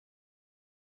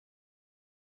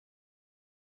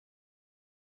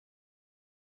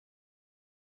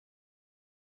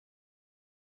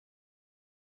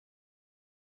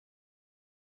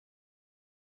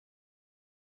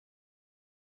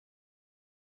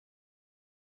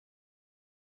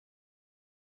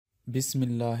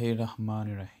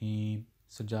बिस्मिल्लाहिर्रहमानिर्रहीम।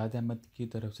 सजाद अहमद की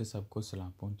तरफ से सबको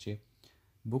सलाम पहुँचे।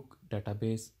 बुक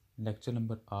डेटाबेस लेक्चर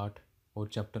नंबर 8 और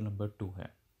चैप्टर नंबर 2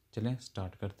 है। चलें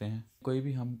स्टार्ट करते हैं। कोई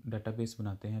भी हम डेटाबेस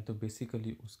बनाते हैं तो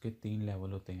बेसिकली उसके 3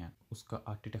 लेवल होते हैं उसका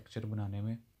आर्किटेक्चर बनाने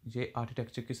में। ये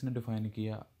आर्किटेक्चर किसने डिफ़ाइन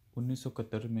किया?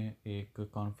 1971 में एक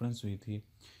कॉन्फ्रेंस हुई थी।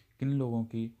 किन लोगों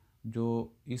की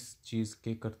जो इस चीज़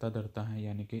के करता धरता हैं,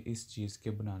 यानी कि इस चीज़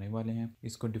के बनाने वाले हैं,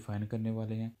 इसको डिफ़ाइन करने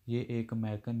वाले हैं। ये एक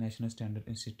अमेरिकन नेशनल स्टैंडर्ड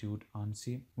इंस्टीट्यूट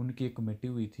आनसी, उनकी एक कमेटी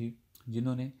हुई थी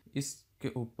जिन्होंने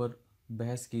इसके ऊपर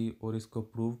बहस की और इसको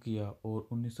प्रूव किया। और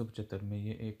 1975 में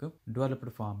ये एक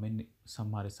डेवलप्ड फॉर्म में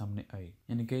हमारे सामने आई।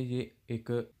 यानी कि ये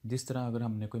एक जिस तरह अगर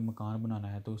हमने कोई मकान बनाना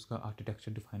है तो उसका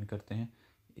आर्किटेक्चर डिफ़ाइन करते हैं,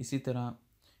 इसी तरह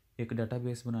एक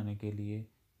डाटाबेस बनाने के लिए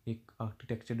एक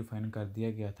आर्किटेक्चर डिफ़ाइन कर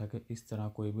दिया गया था कि इस तरह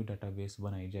कोई भी डाटाबेस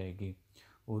बनाई जाएगी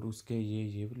और उसके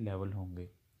ये लेवल होंगे।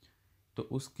 तो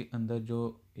उसके अंदर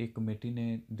जो एक कमेटी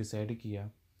ने डिसाइड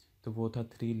किया तो वो था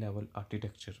 3 लेवल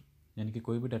आर्किटेक्चर। यानी कि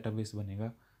कोई भी डाटाबेस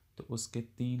बनेगा तो उसके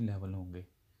 3 लेवल होंगे।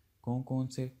 कौन कौन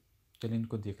से? चलिए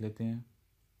इनको देख लेते हैं।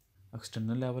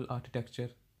 एक्सटर्नल लेवल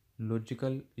आर्किटेक्चर,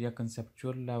 लॉजिकल या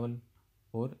कंसेप्चुअल लेवल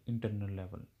और इंटरनल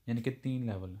लेवल, यानी कि 3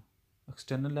 लेवल।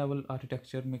 एक्सटर्नल लेवल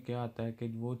आर्किटेक्चर में क्या आता है कि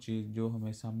वो चीज़ जो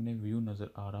हमें सामने व्यू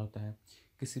नज़र आ रहा होता है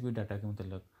किसी भी डाटा के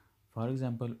मतलब। फॉर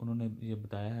एग्ज़ाम्पल उन्होंने ये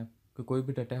बताया है कि कोई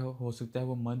भी डाटा हो सकता है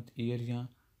वो मंथ, ईयर या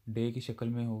डे की शक्ल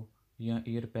में हो, या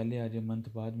ईयर पहले आ जाए,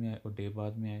 मंथ बाद में आए और डे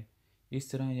बाद में आए।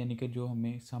 इस तरह यानी कि जो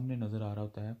हमें सामने नज़र आ रहा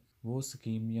होता है वो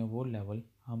स्कीम या वो लेवल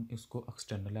हम इसको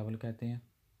एक्सटर्नल लेवल कहते हैं।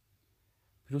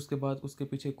 फिर उसके बाद उसके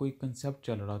पीछे कोई कंसेप्ट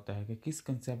चल रहा होता है कि किस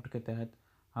कंसेप्ट के तहत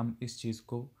हम इस चीज़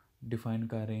को डिफ़ाइन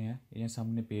कर रहे हैं या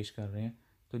सामने पेश कर रहे हैं।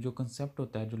 तो जो कंसेप्ट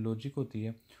होता है, जो लॉजिक होती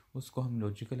है, उसको हम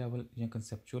लॉजिकल लेवल या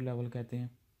कंसेप्चुअल लेवल कहते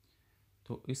हैं।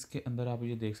 तो इसके अंदर आप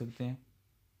ये देख सकते हैं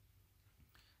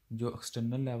जो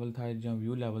एक्सटर्नल लेवल था, जो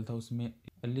व्यू लेवल था, उसमें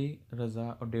अली,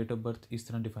 रज़ा और डेट ऑफ बर्थ इस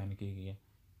तरह डिफ़ाइन की गई है।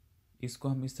 इसको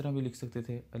हम इस तरह भी लिख सकते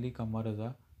थे, अली कमा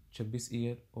रज़ा 26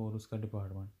 ईयर और उसका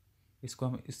डिपार्टमेंट। इसको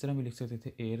हम इस तरह भी लिख सकते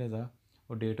थे, ए रज़ा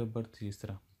और डेट ऑफ बर्थ इस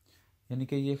तरह। यानी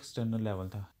कि ये एक्सटर्नल लेवल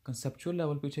था। कंसेप्चुअल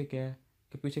लेवल पीछे क्या है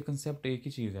कि पीछे कंसेप्ट एक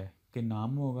ही चीज़ है कि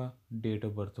नाम होगा, डेट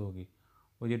ऑफ बर्थ होगी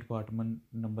और ये डिपार्टमेंट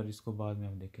नंबर, इसको बाद में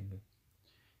हम देखेंगे।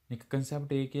 लेकिन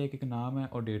कंसेप्ट एक ही है कि नाम है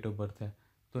और डेट ऑफ बर्थ है।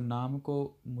 तो नाम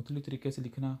को मुख्तलिफ तरीके से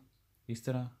लिखना इस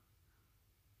तरह,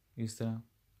 इस तरह,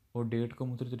 और डेट को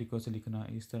मुख्तलिफ तरीक़ों से लिखना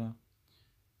इस तरह,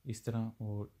 इस तरह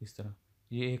और इस तरह।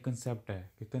 ये एक कंसेप्ट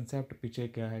है कि कंसेप्ट पीछे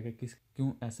क्या है कि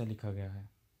क्यों ऐसा लिखा गया है।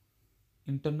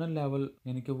 इंटरनल लेवल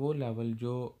यानी कि वो लेवल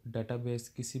जो डेटाबेस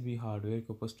किसी भी हार्डवेयर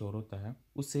के ऊपर स्टोर होता है,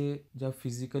 उसे जब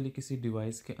फिज़िकली किसी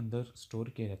डिवाइस के अंदर स्टोर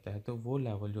किया जाता है तो वो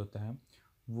लेवल जो होता है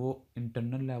वो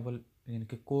इंटरनल लेवल यानी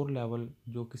कि कोर लेवल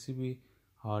जो किसी भी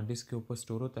हार्ड डिस्क के ऊपर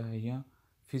स्टोर होता है, या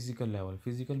फ़िज़िकल लेवल।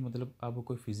 फ़िज़िकल मतलब अब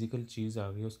कोई फ़िज़िकल चीज़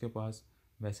आ गई उसके पास।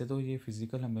 वैसे तो ये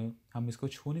फ़िज़िकल हम इसको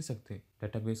छू नहीं सकते,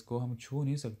 डेटाबेस को हम छू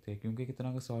नहीं सकते क्योंकि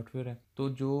कितना का सॉफ्टवेयर है।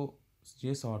 तो जो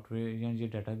ये सॉफ्टवेयर या ये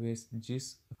डेटाबेस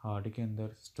जिस हार्ड के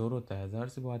अंदर स्टोर होता है, ज़ाहिर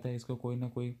सी बात है इसको कोई ना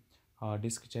कोई हार्ड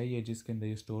डिस्क चाहिए जिसके अंदर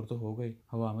ये स्टोर तो हो गई।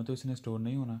 हवा में तो इसने स्टोर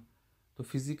नहीं होना। तो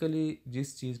फिज़िकली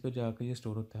जिस चीज़ पर जाकर ये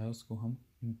स्टोर होता है उसको हम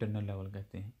इंटरनल लेवल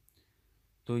कहते हैं।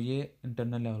 तो ये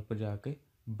इंटरनल लेवल पर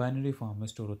जाके बाइनरी फॉर्म में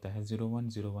स्टोर होता है,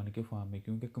 0101 के फॉर्म में,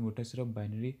 क्योंकि कंप्यूटर सिर्फ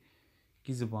बाइनरी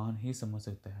की ज़ुबान ही समझ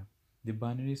सकता है। The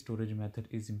binary storage method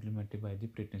is implemented by the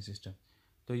operating system.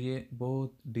 तो ये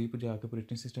बहुत डीप जाकर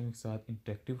ऑपरेटिंग सिस्टम के साथ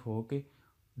इंटरेक्टिव हो के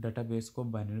डाटाबेस को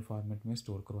बाइनरी फॉर्मेट में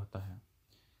स्टोर करवाता है।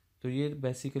 तो ये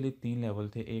बेसिकली 3 लेवल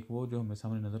थे। एक वो जो हमें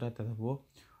सामने नज़र आता था वो,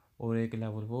 और एक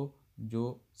लेवल वो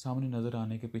जो सामने नज़र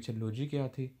आने के पीछे लॉजिक क्या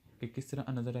थी कि किस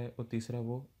तरह नज़र आए, और तीसरा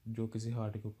वो जो किसी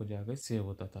हार्ड के ऊपर जाकर सेव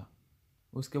होता था।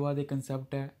 उसके बाद एक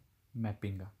कंसेप्ट है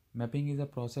मैपिंग का। Mapping is a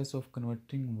process of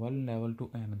converting one level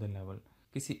two another level.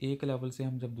 किसी एक लेवल से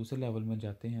हम जब दूसरे लेवल में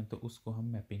जाते हैं तो उसको हम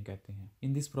मैपिंग कहते हैं।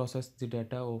 In this process the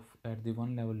data of at the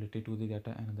one level related to the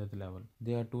data another level,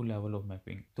 they are 2 level of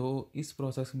mapping. तो इस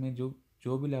प्रोसेस में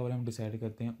जो भी लेवल हम डिसाइड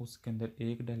करते हैं उसके अंदर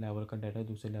एक लेवल का डाटा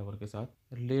दूसरे लेवल के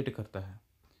साथ रिलेट करता है।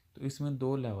 तो इसमें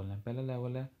 2 लेवल हैं। पहला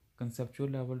लेवल है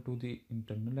conceptual level two the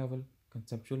internal level,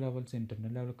 conceptual level से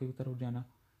इंटरनल लेवल की तरफ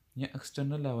जाना, या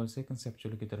एक्सटर्नल लेवल से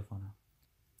कंसेप्चुअल की तरफ आना।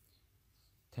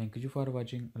 Thank you for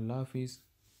watching. अल्लाह हाफिज़।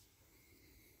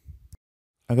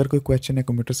 अगर कोई क्वेश्चन है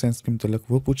कंप्यूटर साइंस के मतलब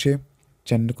वो पूछे,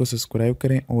 चैनल को सब्सक्राइब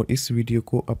करें और इस वीडियो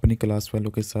को अपनी क्लास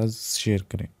वालों के साथ शेयर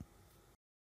करें।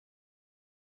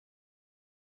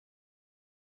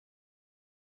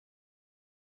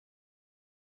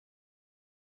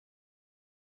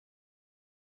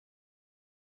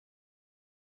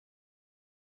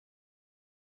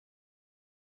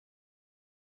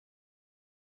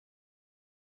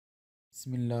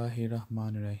 بسم اللہ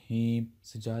الرحمن الرحیم۔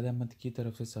 سجاد احمد کی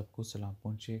طرف سے سب کو سلام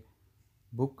پہنچے۔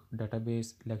 Book data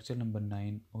base lecture number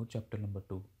 9 اور چیپٹر نمبر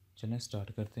 2۔ چلیں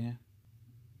سٹارٹ کرتے ہیں۔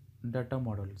 Data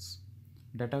models.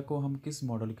 ڈیٹا کو ہم کس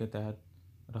ماڈل کے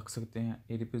تحت رکھ سکتے ہیں؟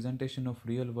 اے representation of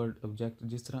real world object.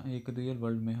 جس طرح ایک ریئل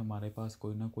ورلڈ میں ہمارے پاس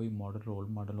کوئی نہ کوئی ماڈل رول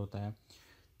ماڈل ہوتا ہے،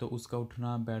 تو اس کا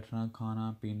اٹھنا بیٹھنا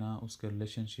کھانا پینا، اس کے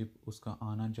ریلیشن شپ، اس کا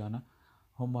آنا جانا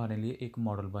ہمارے لیے ایک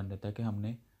ماڈل بن جاتا ہے کہ ہم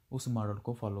نے اس ماڈل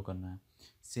کو فالو کرنا ہے۔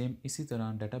 سیم اسی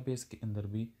طرح ڈیٹا بیس کے اندر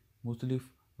بھی مختلف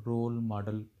رول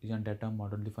ماڈل یا ڈیٹا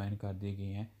ماڈل ڈیفائن کر دیے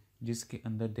گئے ہیں، جس کے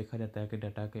اندر دیکھا جاتا ہے کہ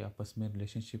ڈیٹا کے آپس میں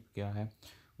ریلیشن شپ کیا ہے،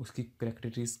 اس کی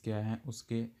کریکٹرسٹکس کیا ہیں، اس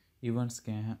کے ایونٹس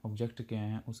کیا ہیں، آبجیکٹ کیا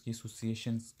ہیں، اس کی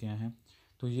ایسوسیشنز کیا ہیں۔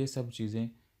 تو یہ سب چیزیں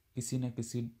کسی نہ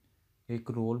کسی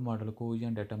ایک رول ماڈل کو یا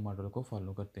ڈیٹا ماڈل کو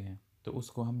فالو کرتے ہیں، تو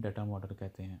اس کو ہم ڈیٹا ماڈل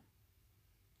کہتے ہیں۔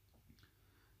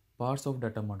 Parts of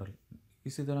data model.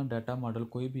 اسی طرح ڈیٹا ماڈل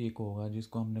کوئی بھی ایک ہوگا جس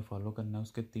کو ہم نے فالو کرنا ہے،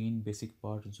 اس کے 3 بیسک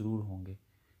پارٹ ضرور ہوں گے۔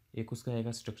 ایک اس کا آئے گا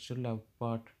اسٹرکچر لیول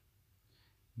پارٹ،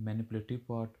 مینیپولیٹیو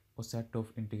پارٹ اور سیٹ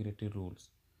آف انٹیگریٹڈ رولز۔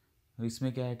 اس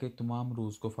میں کیا ہے کہ تمام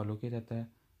رولز کو فالو کیا جاتا ہے۔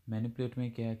 مینیپولیٹ میں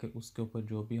کیا ہے کہ اس کے اوپر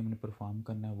جو بھی ہم نے پرفارم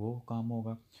کرنا ہے وہ کام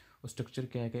ہوگا۔ اور اسٹرکچر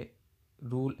کیا ہے کہ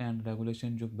رول اینڈ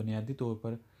ریگولیشن جو بنیادی طور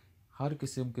پر ہر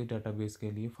قسم کے ڈیٹا بیس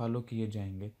کے لیے فالو کیے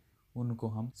جائیں گے، ان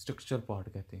کو ہم اسٹرکچر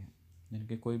پارٹ کہتے ہیں۔ یعنی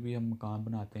کہ کوئی بھی ہم مکان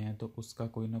بناتے ہیں تو اس کا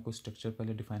کوئی نہ کوئی اسٹرکچر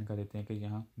پہلے ڈیفائن کر دیتے ہیں کہ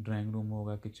یہاں ڈرائنگ روم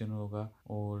ہوگا، کچن ہوگا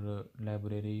اور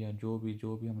لائبریری یا جو بھی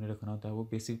ہم نے رکھنا ہوتا ہے، وہ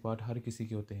بیسک پارٹ ہر کسی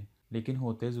کے ہوتے ہیں، لیکن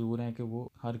ہوتے ضرور ہیں کہ وہ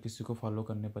ہر کسی کو فالو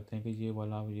کرنے پڑتے ہیں کہ یہ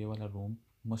والا روم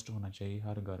مسٹ ہونا چاہیے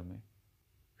ہر گھر میں۔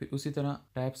 پھر اسی طرح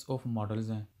ٹائپس آف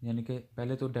ماڈلز ہیں، یعنی کہ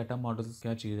پہلے تو ڈیٹا ماڈلز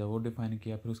کیا چیز ہے وہ ڈیفائن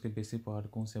کیا، پھر اس کے بیسک پارٹ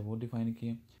کون سے وہ ڈیفائن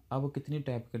کیے۔ اب کتنی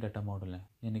ٹائپ کے ڈیٹا ماڈل ہیں،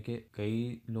 یعنی کہ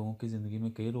کئی لوگوں کی زندگی میں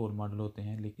کئی رول ماڈل ہوتے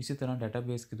ہیں، لیکن اسی طرح ڈیٹا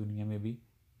بیس کی دنیا میں بھی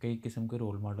کئی قسم کے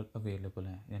رول ماڈل اویلیبل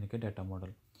ہیں، یعنی کہ ڈیٹا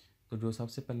ماڈل۔ تو جو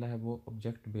سب سے پہلا ہے وہ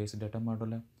آبجیکٹ بیس ڈیٹا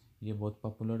ماڈل ہے، یہ بہت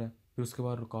پاپولر ہے۔ پھر اس کے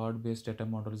بعد ریکارڈ بیس ڈیٹا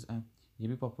ماڈلز ہیں، یہ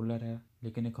بھی پاپولر ہے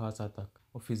لیکن ایک خاص حد تک۔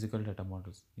 اور فزیکل ڈیٹا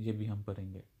ماڈلز، یہ بھی ہم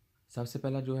پڑھیں گے۔ سب سے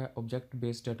پہلا جو ہے object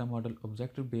base data model.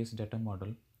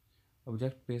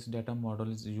 Object base data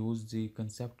models use the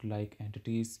concept like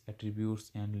اینٹیز، attributes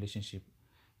and relation شپ۔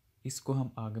 اس کو ہم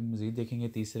آگے مزید دیکھیں گے،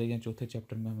 تیسرے یا چوتھے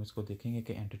چیپٹر میں ہم اس کو دیکھیں گے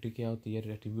کہ اینٹی کیا ہوتی ہے،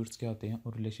 ایٹریبیوٹس کیا ہوتے ہیں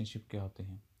اور ریلیشن شپ کیا ہوتے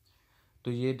ہیں۔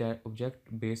 تو یہ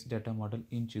آبجیکٹ بیس ڈیٹا ماڈل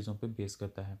ان چیزوں پہ بیس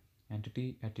کرتا ہے،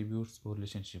 اینٹی، ایٹریبیوٹس اور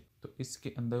ریلیشن شپ۔ تو اس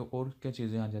کے اندر اور کیا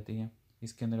چیزیں آ جاتی ہیں؟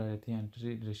 اس کے اندر آ جاتی ہیں اینٹی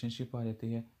ریلیشن شپ آ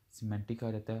جاتی ہے، سیمینٹک آ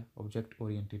جاتا ہے، آبجیکٹ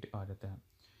اورینٹیڈ آ جاتا ہے۔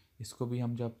 اس کو بھی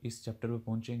ہم جب اس چیپٹر پہ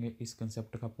پہنچیں گے، اس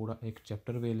کنسیپٹ کا پورا ایک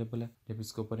چیپٹر اویلیبل ہے، جب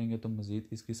اس کو پڑھیں گے تو مزید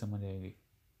اس کی سمجھ آئے گی۔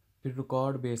 پھر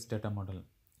ریکارڈ بیس ڈیٹا ماڈل،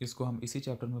 اس کو ہم اسی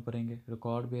چیپٹر میں پڑھیں گے۔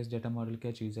 ریکارڈ بیس ڈیٹا ماڈل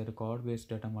کیا چیز ہے؟ Record base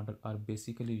data model are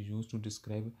basically use to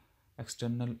describe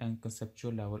external and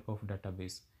conceptual level of data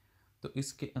base. تو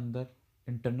اس کے اندر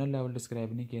انٹرنل لیول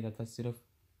ڈسکرائب نہیں کیا جاتا، صرف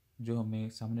جو ہمیں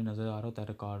سامنے نظر آ رہا ہوتا ہے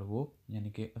ریکارڈ، وہ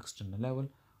یعنی کہ ایکسٹرنل لیول،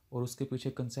 اور اس کے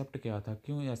پیچھے کنسیپٹ کیا تھا،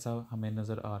 کیوں ایسا ہمیں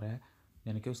نظر آ رہا ہے،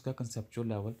 یعنی کہ اس کا کنسیپچول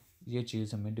لیول، یہ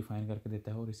چیز ہمیں ڈیفائن کر کے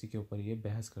دیتا ہے اور اسی کے اوپر یہ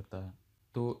بحث کرتا ہے۔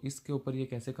 تو اس کے اوپر یہ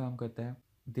کیسے کام کرتا ہے؟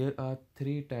 There are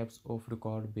 3 types of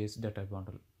record base data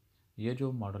model. یہ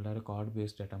جو ماڈل ہے ریکارڈ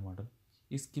بیس ڈیٹا ماڈل،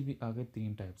 اس کی بھی آگے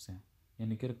 3 ٹائپس ہیں،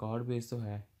 یعنی کہ ریکارڈ بیس تو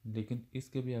ہے لیکن اس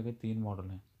کے بھی آگے 3 ماڈل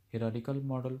ہیں: ہیرارکل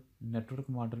ماڈل، نیٹورک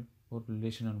ماڈل اور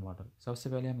ریلیشنل ماڈل۔ سب سے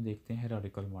پہلے ہم دیکھتے ہیں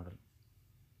hierarchical model.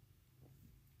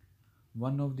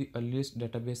 One of the earliest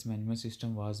data base management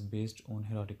system was based on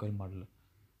hierarchical model,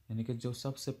 یعنی کہ جو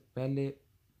سب سے پہلے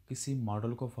کسی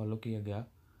ماڈل کو فالو کیا گیا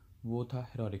وہ تھا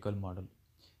hierarchical model.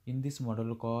 In this model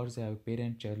records have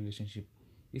parent child relation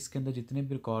شپ۔ اس کے اندر جتنے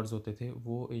بھی ریکارڈز ہوتے تھے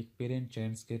وہ ایک پیرنٹ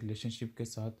چائلڈ کے ریلیشن شپ کے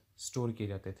ساتھ اسٹور کیے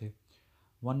جاتے تھے۔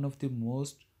 One of the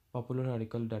most popular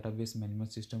hierarchical data base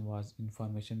management system was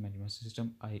information management system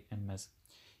 (IMS).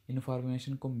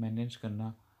 Information کو مینیج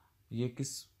کرنا یہ کس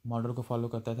ماڈل کو فالو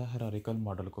کرتا تھا؟ ہیرارکل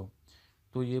ماڈل کو۔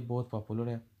 تو یہ بہت پاپولر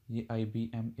ہے، یہ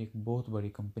IBM ایک بہت بڑی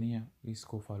کمپنی ہے، اس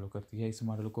کو فالو کرتی ہے اس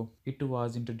ماڈل کو۔ It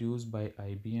was introduced by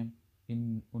IBM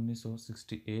ان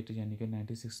 1968، یعنی کہ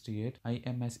 1968۔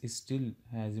 IMS still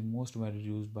has the most widely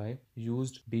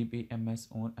used DBMS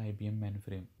on IBM main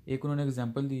frame. ایک انہوں نے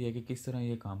ایگزامپل دی ہے کہ کس طرح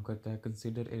یہ کام کرتا ہے۔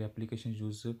 Consider a application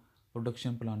use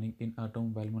production planning in auto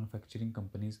mobile manufacturing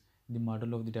companies. The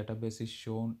model of the data base is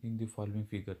shown in the following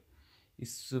figure.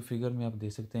 Us figure میں آپ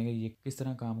دیکھ سکتے ہیں کہ یہ کس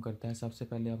طرح کام کرتا ہے۔ سب سے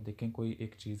پہلے آپ دیکھیں کوئی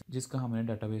ایک چیز جس کا ہمیں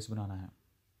ڈیٹا بیس بنانا ہے،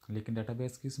 لیکن ڈیٹا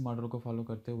بیس کس ماڈل کو فالو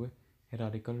کرتے ہوئے؟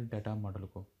 ہیرارکل ڈیٹا ماڈل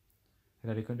کو۔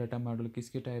 ہیرارکل ڈیٹا ماڈل کس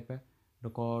کی ٹائپ ہے؟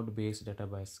 ریکارڈ بیس ڈیٹا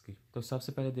بیس کی۔ تو سب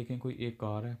سے پہلے دیکھیں کوئی ایک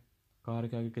کار ہے، کار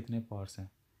کے آگے کتنے پارٹس ہیں؟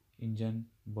 انجن،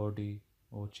 باڈی،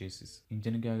 और चेसिस।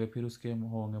 इंजन के आगे फिर उसके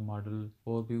होंगे मॉडल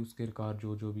और भी उसके कार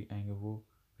जो भी आएंगे वो।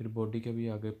 फिर बॉडी के भी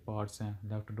आगे पार्ट्स हैं,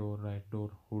 left door, right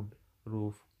door, hood,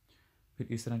 roof. फिर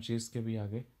इस तरह चेस के भी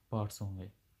आगे पार्ट्स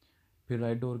होंगे। फिर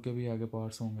राइट डोर के भी आगे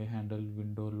पार्ट्स होंगे, हैंडल,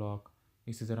 विंडो, लॉक।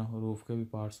 इसी तरह रूफ के भी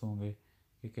पार्ट्स होंगे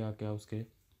कि क्या क्या उसके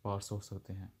पार्ट्स हो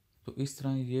सकते हैं। तो इस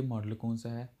तरह ये मॉडल कौन सा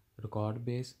है, रिकॉर्ड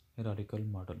बेस्ड हायरार्किकल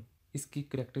मॉडल। इसकी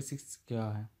करैक्टरिस्टिक्स क्या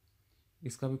है,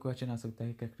 इसका भी क्वेश्चन आ सकता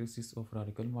है, करैक्टरिस्टिक्स ऑफ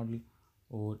हायरार्किकल मॉडल।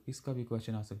 और इसका भी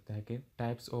क्वेश्चन आ सकता है कि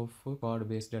types of record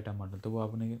based data model. तो वो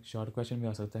आपने शॉर्ट क्वेश्चन भी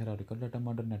आ सकता है, hierarchical data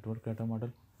model, network data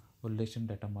model और रिलेशन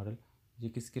डाटा मॉडल। ये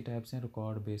किसके टाइप्स हैं,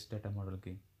 रिकॉर्ड बेस्ड डाटा मॉडल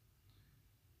की।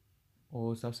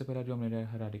 और सबसे पहला जो हमने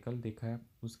हायरार्किकल देखा है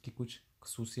उसकी कुछ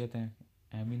खसूसियत हैं,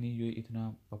 एम ही नहीं ये इतना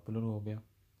पॉपुलर हो गया।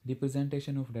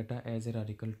 Representation of data as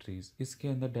hierarchical trees. इसके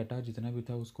अंदर डाटा जितना भी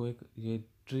था उसको एक ये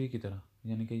ट्री की तरह,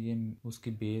 यानी कि ये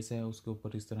उसकी बेस है, उसके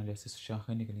ऊपर इस तरह जैसे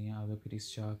शाखें निकली हैं, आगे फिर इस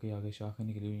शाख के आगे शाखें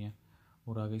निकली हुई हैं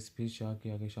और आगे इस फिर शाख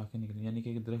के आगे शाखें निकली, यानी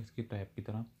कि एक दरख्त की टाइप की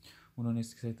तरह उन्होंने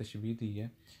इससे तशबीह दी है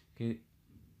कि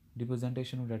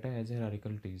representation of data as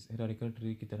hierarchical trees. Hierarchical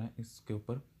tree की तरह इसके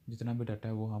ऊपर जितना भी डाटा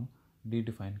है वो हम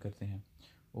डिफाइन करते हैं।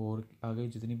 और आगे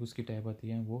जितनी भी उसकी टाइप आती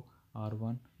है वो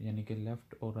R1 यानी कि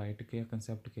लेफ़्ट और राइट के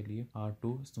कंसेप्ट के लिए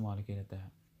R2 इस्तेमाल किया जाता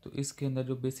है। तो इसके अंदर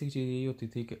जो बेसिक चीज़ यही होती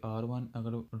थी कि R1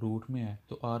 अगर रूट में है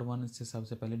तो R1 से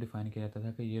सबसे पहले डिफ़ाइन किया जाता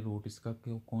था कि ये रूट इसका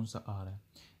कौन सा R है।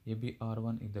 ये भी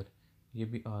R1 इधर, ये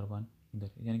भी R1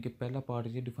 इधर, यानी कि पहला पार्ट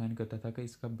ये डिफ़ाइन करता था कि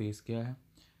इसका बेस क्या है,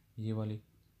 ये वाली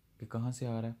कि कहाँ से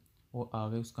आ रहा है, और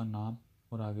आगे उसका नाम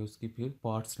और आगे उसकी फिर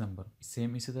पार्ट्स नंबर।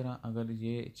 सेम इसी तरह अगर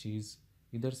ये चीज़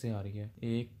इधर से आ रही है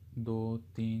 1 2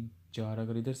 3 4,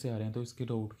 अगर इधर से आ रहे हैं तो इसकी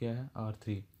रूट क्या है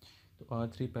R3। तो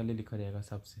R3 पहले लिखा जाएगा,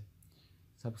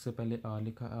 सबसे पहले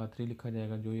R3 लिखा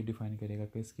जाएगा जो ये डिफ़ाइन करेगा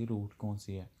कि इसकी रूट कौन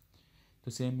सी है।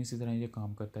 तो सेम इसी तरह ये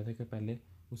काम करता था कि पहले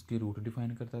उसकी रूट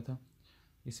डिफ़ाइन करता था,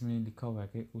 इसमें लिखा हुआ है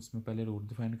कि उसमें पहले रूट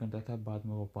डिफ़ाइन करता था, बाद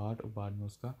में वो पार्ट और बाद में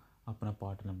उसका अपना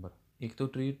पार्ट नंबर। एक तो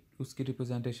ट्री उसकी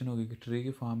रिप्रेजेंटेशन होगी कि ट्री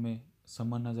की फॉर्म में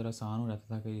समझना ज़रा आसान हो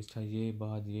जाता था कि अच्छा ये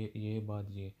बाद ये बाद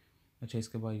ये, अच्छा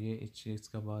इसके बाद ये,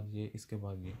 इसके बाद ये, इसके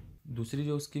बाद ये। दूसरी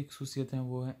जो उसकी खसूसियत है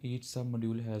वो है ईच सब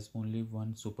module has only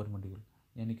one super module,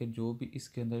 यानी कि जो भी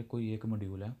इसके अंदर कोई एक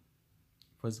मॉड्यूल है,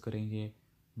 फ़र्ज़ करें ये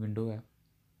विंडो है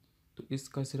तो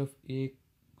इसका सिर्फ एक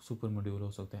सुपर मॉड्यूल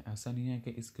हो सकता है, ऐसा नहीं है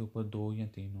कि इसके ऊपर 2 या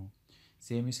 3 हो।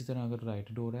 सेम इसी तरह अगर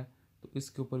राइट डोर है तो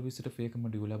इसके ऊपर भी सिर्फ एक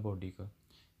मॉड्यूल है बॉडी का,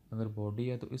 अगर बॉडी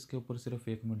है तो इसके ऊपर सिर्फ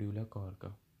एक मॉड्यूल है कार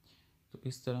का। तो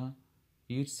इस तरह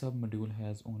ईच सब module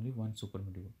has only one super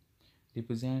module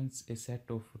represents A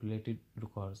set of related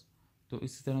records. तो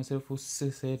इसी तरह सिर्फ उससे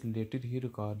से रिलेटेड ही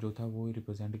रिकॉर्ड जो था वो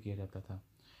रिप्रेजेंट किया जाता था।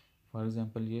 फॉर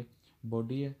एग्जांपल ये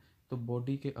बॉडी है तो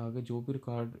बॉडी के आगे जो भी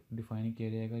रिकॉर्ड डिफ़ाइन किया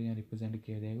जाएगा या रिप्रेजेंट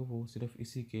किया जाएगा वो सिर्फ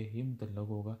इसी के ही मुतल्लक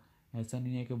होगा। ऐसा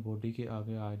नहीं है कि बॉडी के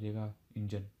आगे आ जाएगा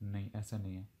इंजन, नहीं ऐसा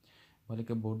नहीं है,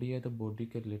 बल्कि बॉडी है तो बॉडी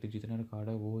के रिलेटेड जितना रिकॉर्ड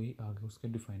है वो ही आगे उसके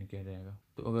डिफ़ाइन किया जाएगा।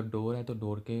 तो अगर डोर है तो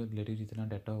डोर के रिलेटेड जितना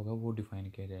डाटा होगा वो डिफ़ाइन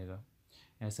किया जाएगा।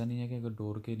 ऐसा नहीं है कि अगर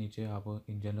डोर के नीचे आप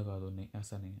इंजन लगा दो, नहीं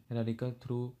ऐसा नहीं है। हायरार्किकल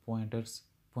थ्रू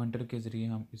पॉइंटर के ज़रिए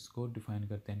हम इसको डिफ़ाइन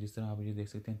करते हैं। जिस तरह आप ये देख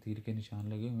सकते हैं तीर के निशान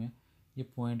लगे हुए हैं, ये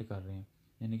पॉइंट कर रहे हैं,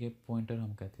 यानी कि पॉइंटर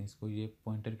हम कहते हैं इसको। ये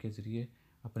पॉइंटर के ज़रिए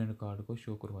अपने रिकॉर्ड को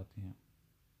शो करवाते हैं।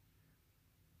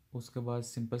 उसके बाद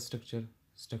सिंपल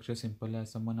स्ट्रक्चर सिंपल है,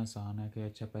 समझना आसान है कि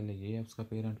अच्छा पहले ये है उसका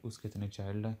पेरेंट, उसके इतने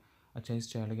चाइल्ड है, अच्छा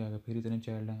इस चाइल्ड के आगे फिर इतने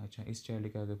चाइल्ड हैं, अच्छा इस चाइल्ड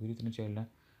के आगे फिर इतने चाइल्ड हैं।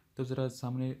 तो ज़रा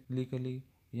सामने लीगली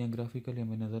या ग्राफिकली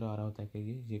हमें नज़र आ रहा होता है कि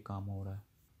ये काम हो रहा है।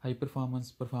 हाई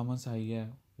परफॉर्मेंस हाई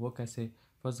है, वो कैसे,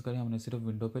 फ़र्ज़ करें हमने सिर्फ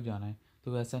विंडो पे जाना है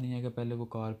तो वैसा नहीं है कि पहले वो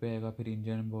कार पे आएगा, फिर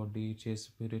इंजन, बॉडी,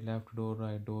 चेस्ट, फिर left door,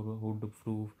 right door, hood,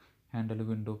 proof, handle,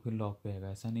 window, फिर लॉक पे आएगा,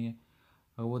 ऐसा नहीं है।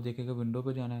 अगर वो देखेगा विंडो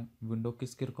पे जाना है, विंडो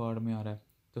किसके रिकॉर्ड में आ रहा है,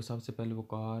 तो सबसे पहले वो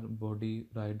कार, बॉडी,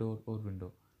 राइट डोर और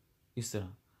विंडो, इस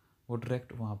तरह वो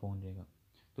डायरेक्ट वहाँ पहुँच जाएगा।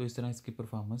 तो इस तरह इसकी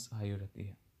परफॉर्मेंस हाई हो जाती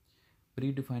है।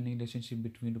 Pre defining relationship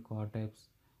between record types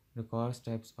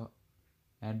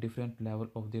at different level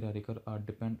of the hierarchy are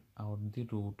depend on the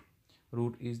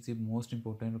root is the most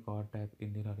important record type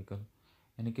in the hierarchy।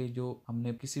 यानी कि जो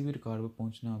हमने किसी भी रिकॉर्ड पे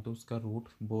पहुंचना हो तो उसका रूट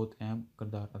बहुत अहम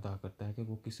किरदार अदा करता है कि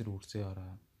वो किस रूट से आ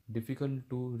रहा है। डिफ़िकल्ट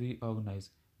टू रीऑर्गेनाइज,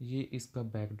 ये इसका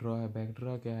बैकडरा है।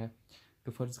 बैकडरा क्या है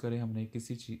कि फ़र्ज़ करें हमने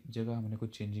किसी जगह हमने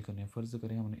कुछ चेंज करनी है, फ़र्ज़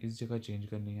करें हमने इस जगह चेंज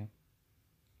करनी है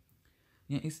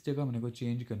या इस जगह हमने कोई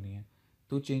चेंज करनी है,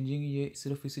 तो चेंजिंग ये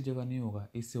सिर्फ इसी जगह नहीं होगा,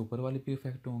 इससे ऊपर वाले भी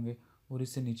इफ़ेक्ट होंगे और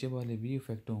इससे नीचे वाले भी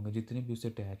इफ़ेक्ट होंगे जितने भी उससे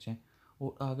अटैच हैं,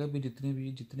 और आगे भी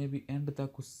जितने भी एंड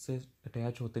तक उससे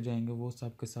अटैच होते जाएंगे वो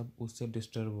सब के सब उससे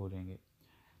डिस्टर्ब हो जाएंगे।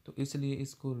 तो इसलिए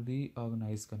इसको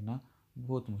रीऑर्गेनाइज करना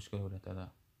बहुत मुश्किल हो जाता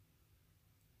था।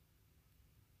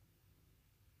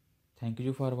 Thank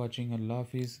you for watching. اللہ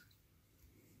حافظ.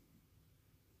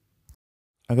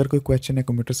 اگر کوئی کویشچن ہے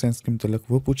کمپیوٹر سائنس کے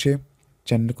متعلق وہ پوچھے.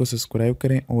 چینل کو سبسکرائب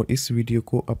کریں اور اس ویڈیو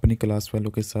کو اپنی کلاس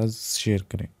والوں کے ساتھ شیئر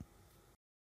کریں.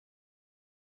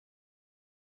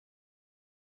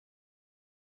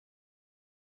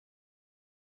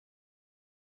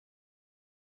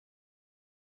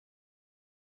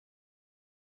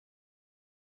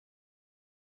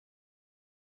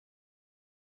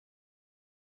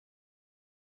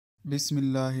 بسم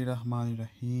اللہ الرحمن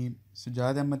الرحیم.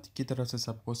 سجاد احمد کی طرف سے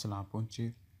سب کو سلام پہنچے.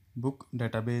 Book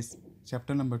data base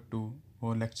chapter number 2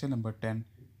 اور لیکچر نمبر 10.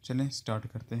 چلیں سٹارٹ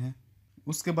کرتے ہیں.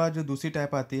 اس کے بعد جو دوسری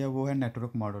ٹائپ آتی ہے وہ ہے net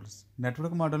work models. Net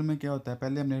work model میں کیا ہوتا ہے،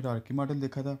 پہلے ہم نے ہیرارکی ماڈل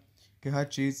دیکھا تھا کہ ہر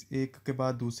چیز ایک کے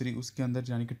بعد دوسری اس کے اندر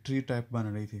یعنی کہ ٹری ٹائپ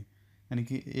بن رہی تھی، یعنی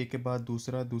کہ ایک کے بعد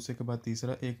دوسرا، دوسرے کے بعد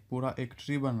تیسرا، ایک پورا ایک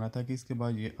ٹری بن رہا تھا کہ اس کے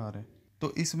بعد یہ آ رہا ہے. تو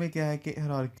اس میں کیا ہے کہ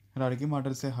ہیرارکی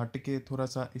ماڈل سے ہٹ کے تھوڑا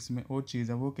سا اس میں اور چیز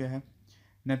ہے. وہ کیا ہے،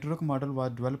 net work model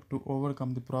was develop to over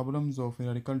come the problems of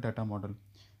hierarchical data model.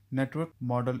 Net work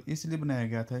model اس لیے بنایا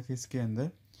گیا تھا کہ اس کے اندر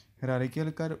ہیرارکل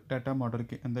ڈیٹا ماڈل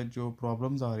کے اندر جو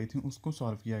پرابلمز آ رہی تھیں اس کو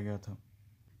سالو کیا گیا تھا.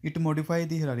 It modify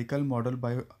the hierarchical model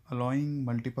by allowing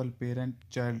multiple parent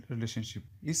child relation شپ.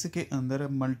 اس کے اندر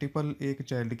ملٹیپل ایک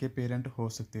چائلڈ کے پیرنٹ ہو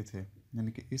سکتے تھے،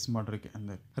 یعنی کہ اس ماڈل کے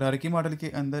اندر ہیرارکی ماڈل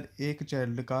کے اندر ایک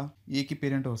چائلڈ کا ایک ہی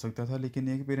پیرنٹ ہو سکتا تھا، لیکن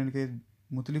ایک پیرنٹ کے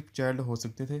مختلف چائلڈ ہو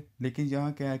سکتے تھے. لیکن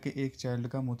یہاں کیا ہے کہ ایک چائلڈ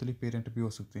کا مختلف پیرنٹ بھی ہو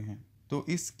سکتے ہیں. تو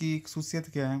اس کی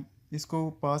خصوصیت کیا ہے، اس کو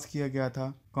پاس کیا گیا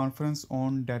تھا conference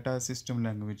on data system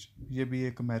language. یہ بھی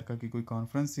ایک امریکہ کی کوئی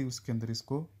کانفرنس تھی، اس کے اندر اس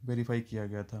کو ویریفائی کیا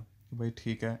گیا تھا کہ بھائی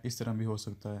ٹھیک ہے اس طرح بھی ہو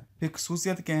سکتا ہے. پھر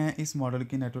خصوصیت کیا ہے اس ماڈل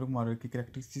کی، نیٹ ورک ماڈل کی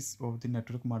characteristics of the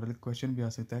net work model. Question بھی آ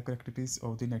سکتا ہے characteristics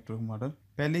of the net work model.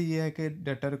 پہلے یہ ہے کہ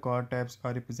data record types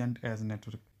are represent as net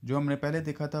work. جو ہم نے پہلے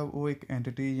دیکھا تھا وہ ایک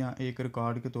اینٹی یا ایک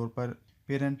ریکارڈ کے طور پر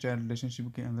پیرنٹ چائلڈ ریلیشن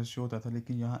شپ کے اندر شو ہوتا تھا،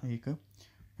 لیکن یہاں ایک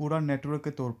پورا نیٹ ورک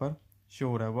کے طور پر شو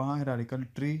ہو رہا ہے. وہاں ہیرارکل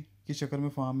ٹری کی شکل میں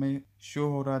فارم میں شو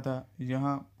ہو رہا تھا،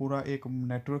 یہاں پورا ایک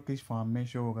نیٹ ورک کی فارم میں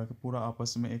شو ہوگا کہ پورا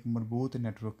آپس میں ایک مربوط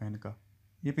نیٹ ورک ہے ان کا.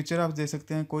 یہ پکچر آپ دیکھ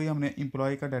سکتے ہیں، کوئی ہم نے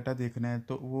امپلائی کا ڈیٹا دیکھنا ہے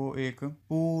تو وہ ایک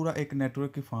پورا ایک نیٹ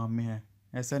ورک کی فارم میں ہے.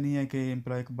 ایسا نہیں ہے کہ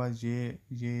امپلائی کے بعد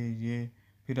یہ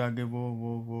پھر آگے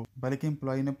وہ بلکہ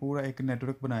امپلائی نے پورا ایک نیٹ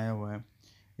ورک بنایا ہوا ہے.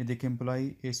 یہ دیکھیں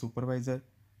امپلائی اے سپروائزر،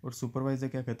 اور سپروائزر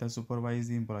کیا کہتا ہے، supervise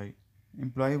the employee.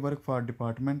 Employee work for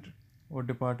department اور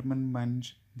ڈپارٹمنٹ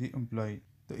مینج دی امپلائی.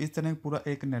 تو اس طرح پورا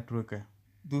ایک نیٹ ورک ہے.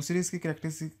 دوسری اس کی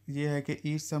کریکٹرسٹک یہ ہے کہ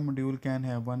H sub module can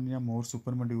have one یا مور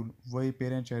سپر ماڈیول. وہی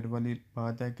پیرنٹ چائلڈ والی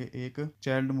بات ہے کہ ایک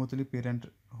چائلڈ مختلف پیرنٹ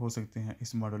ہو سکتے ہیں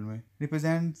اس ماڈل میں.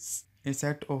 Represents a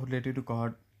set of related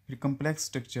record. پھر کمپلیکس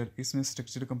اسٹرکچر، اس میں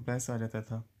اسٹرکچر کمپلیکس آ جاتا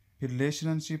تھا. پھر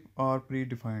ریلیشن شپ اور پری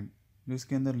ڈیفائنڈ، جو اس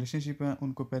کے اندر ریلیشن شپ ہیں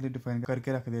ان کو پہلے ڈیفائن کر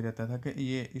کے رکھ دیا جاتا تھا کہ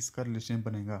یہ اس کا ریلیشن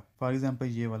بنے گا. فار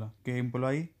ایگزامپل یہ والا کہ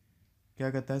امپلائی کیا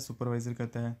کہتا ہے، سپروائزر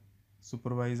کہتا ہے،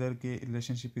 سپروائزر کے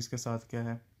ریلیشن شپ اس کے ساتھ کیا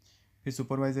ہے. پھر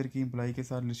سپروائزر کی امپلائی کے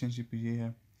ساتھ ریلیشن شپ یہ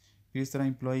ہے. پھر اس طرح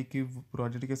امپلائی کی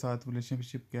پروجیکٹ کے ساتھ ریلیشن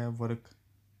شپ کیا ہے، ورک.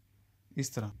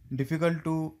 اس طرح ڈیفیکلٹ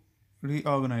ٹو ری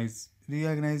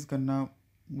آرگنائز کرنا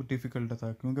ڈیفیکلٹ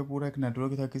تھا، کیونکہ پورا ایک نیٹ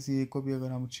ورک تھا. کسی ایک کو بھی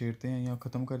اگر ہم چھیڑتے ہیں یا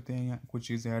ختم کرتے ہیں یا کچھ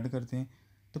چیز ایڈ کرتے ہیں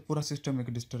تو پورا سسٹم ایک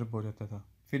ڈسٹرب ہو جاتا تھا.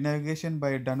 پھر navigation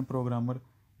by done programmer.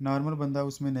 Normal بندہ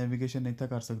اس میں نیویگیشن نہیں تھا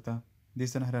کر سکتا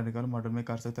جس طرح ہیرارکل ماڈل میں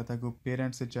کر سکتا تھا کہ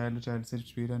پیرنٹ سے چائلڈ، چائلڈ سے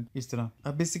پیرنٹ اس طرح.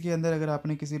 اب اس کے اندر اگر آپ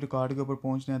نے کسی ریکارڈ کے اوپر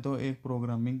پہنچنا ہے تو ایک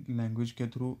پروگرامنگ لینگویج کے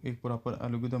تھرو ایک پراپر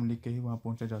الگودھم لکھ کے ہی وہاں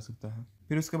پہنچا جا سکتا ہے.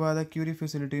 پھر اس کے بعد ہے Curie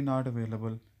facility not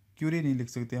available. Curie نہیں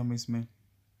لکھ سکتے ہم اس میں،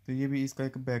 تو یہ بھی اس کا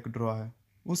ایک بیک ڈرا ہے.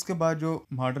 اس کے بعد جو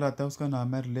ماڈل آتا ہے اس کا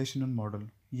نام ہے ریلیشنل ماڈل.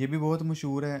 یہ بھی بہت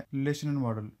مشہور ہے relational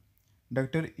model.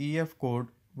 Doctor E F could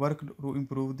work to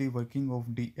improve the working of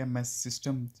DBMS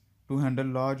system to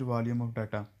handle large volume of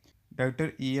data. Doctor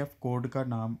E F code کا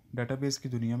نام ڈیٹا بیس کی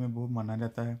دنیا میں بہت مانا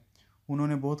جاتا ہے. انہوں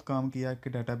نے بہت کام کیا کہ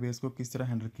ڈیٹا بیس کو کس طرح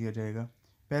ہینڈل کیا جائے گا.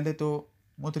 پہلے تو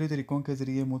مختلف طریقوں کے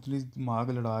ذریعے مختلف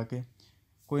دماغ لڑا کے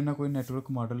کوئی نہ کوئی نیٹ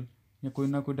ورک ماڈل یا کوئی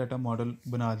نہ کوئی ڈیٹا ماڈل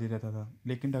بنا دیا جاتا تھا.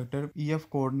 لیکن ڈاکٹر ای ایف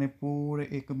کوڈ نے پورے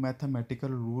ایک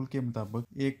میتھمیٹیکل رول کے مطابق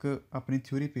ایک اپنی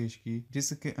تھیوری پیش کی جس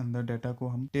کے اندر ڈیٹا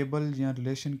کو ہم ٹیبل یا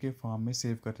ریلیشن کے فارم میں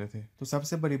سیو کرتے تھے. تو سب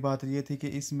سے بڑی بات یہ تھی کہ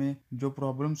اس میں جو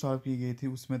پرابلم سالو کی گئی تھی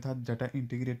اس میں تھا ڈیٹا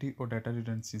انٹیگریٹی اور data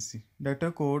redundancy. Data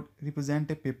code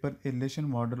represent a paper a relation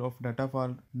model of data for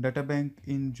data bank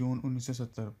in June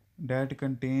 1970 date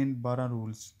contain 12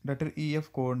 rules. Doctor E F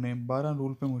code نے 12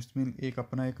 رول پہ مشتمل ایک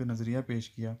اپنا ایک نظریہ پیش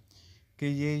کیا کہ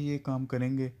یہ کام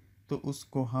کریں گے تو اس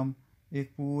کو ہم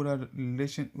ایک پورا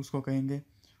ریلیشن اس کو کہیں گے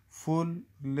فل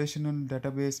relational data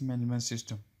base management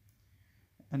system,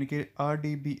 یعنی کہ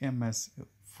RDBMS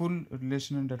فل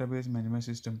relational data base management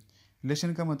system.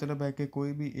 Relation का मतलब है कि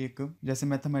कोई भी एक, जैसे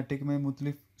मैथमेटिक में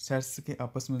मुख्तलिफ सेट्स के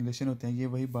आपस में रिलेशन होते हैं, ये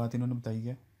वही बात इन्होंने बताई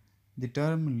है। The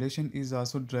term relation is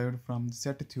also derived from the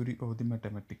set theory of the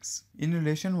mathematics. In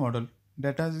relation model,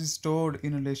 data is stored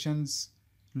in relations.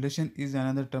 Relation is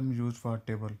another term used for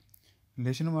table.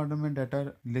 Relation model में data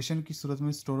relation की सूरत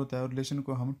में store होता है और relation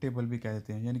को हम table भी कह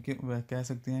देते हैं, यानी कि वह कह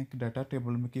सकते हैं कि डाटा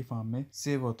टेबल में की फॉर्म में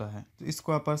सेव होता है। तो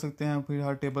इसको आप पढ़ सकते हैं। फिर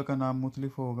हर टेबल का नाम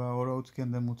मुख्तलिफ होगा और उसके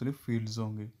अंदर मुख्तलिफ फील्ड्स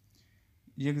होंगे।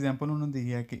 ये एग्जांपल उन्होंने दी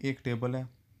है कि एक टेबल है,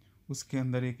 उसके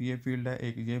अंदर एक ये फील्ड है,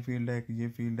 एक ये फील्ड है, एक ये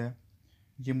फील्ड है,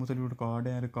 ये मुख्तलिफ रिकॉर्ड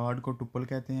हैं। रिकॉर्ड को टुपल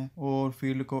कहते हैं और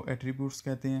फील्ड को एट्रीब्यूट्स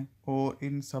कहते हैं और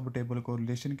इन सब टेबल को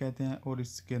रिलेशन कहते हैं और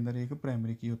इसके अंदर एक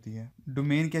प्राइमरी की होती है।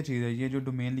 डोमेन क्या चीज़ है? ये जो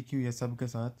डोमेन लिखी हुई है सब के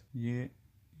साथ,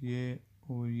 ये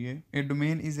और ये। ए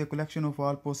domain is a collection of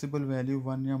all possible value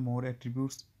one या मोर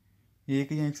एट्रीब्यूट्स।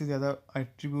 एक या एक से ज़्यादा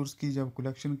एट्रीब्यूट्स की जब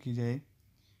कलेक्शन की जाए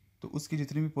तो उसकी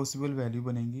जितनी भी पॉसिबल वैल्यू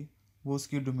बनेंगी वो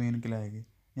उसकी डोमेन कहलाएगी,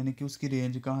 यानी कि उसकी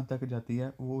रेंज कहाँ तक जाती है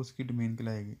वो उसकी डोमेन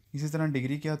कहलाएगी। इसी तरह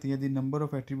डिग्री क्या होती है? The number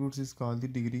of attributes is called the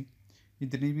degree.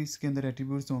 जितनी भी इसके अंदर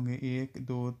एट्रीब्यूट्स होंगे, 1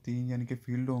 2 3 यानी कि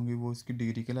फील्ड होंगे, वो इसकी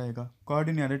डिग्री कहलाएगा।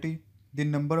 Cardinality, the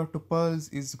number of tuples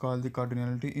is called the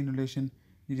cardinality in relation.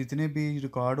 ये जितने भी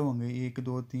रिकॉर्ड होंगे 1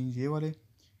 2 3 ये वाले,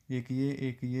 एक ये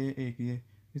एक ये एक ये,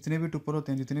 जितने भी टुपल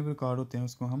होते हैं, जितने भी रिकॉर्ड होते हैं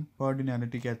उसको हम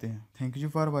कार्डिनैलिटी कहते हैं। Thank you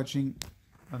for watching.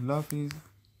 अल्लाह हाफिज़।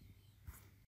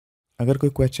 अगर कोई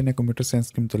क्वेश्चन है कंप्यूटर साइंस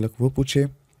के मुतल्लिक वो पूछे,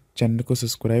 चैनल को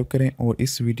सब्सक्राइब करें और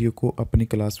इस वीडियो को अपनी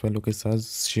क्लास वालों के साथ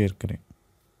शेयर करें।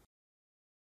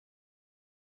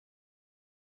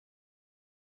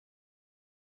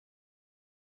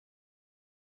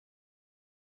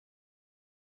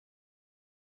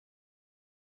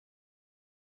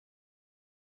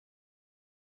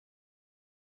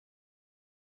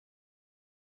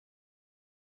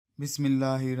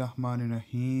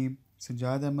 बिस्मिल्लाहिर्रहमानिर्रहीम।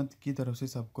 सजाद अहमद की तरफ से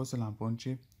सबको सलाम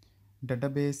पहुँचे।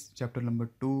 डेटाबेस चैप्टर नंबर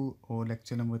 2 और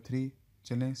लेक्चर नंबर 3।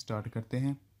 चलें स्टार्ट करते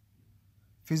हैं।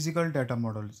 Physical data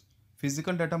models.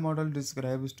 Physical data model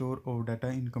describe store of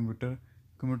data in computer.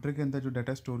 Computer के अंदर जो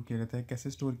डाटा स्टोर किया जाता है,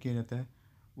 कैसे स्टोर किया जाता है,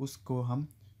 उसको हम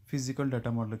फिज़िकल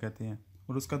डाटा मॉडल कहते हैं।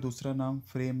 और उसका दूसरा नाम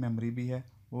फ्रेम मेमोरी भी है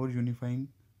और यूनिफाइंग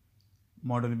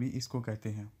मॉडल भी इसको कहते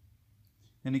हैं,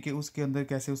 यानी कि उसके अंदर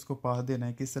कैसे उसको पास देना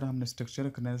है, किस तरह हमने स्ट्रक्चर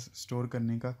रखना है स्टोर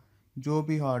करने का। जो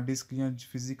भी हार्ड डिस्क या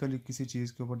फिज़िकली किसी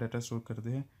चीज़ के ऊपर डाटा स्टोर करते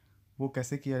हैं वो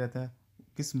कैसे किया जाता है,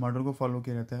 किस मॉडल को फॉलो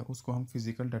किया जाता है, उसको हम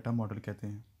फिज़िकल डाटा मॉडल कहते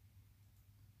हैं।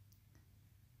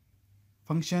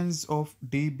 Functions of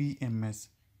DBMS।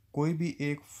 कोई भी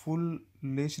एक फुल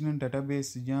रिलेशनल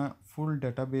डाटाबेस या फुल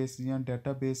डाटाबेस या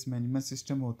डाटाबेस मैनेजमेंट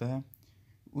सिस्टम होता है,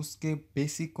 उसके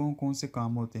बेसिक कौन कौन से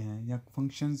काम होते हैं या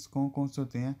फंक्शंस कौन कौन से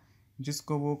होते हैं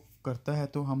जिसको वो करता है,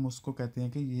 तो हम उसको कहते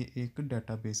हैं कि ये एक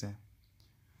डाटाबेस है।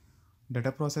 डाटा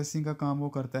प्रोसेसिंग का काम वो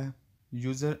करता है।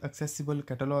 यूज़र एक्सेसिबल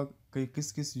कैटलॉग, कि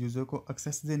किस किस यूज़र को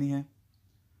एक्सेस देनी है।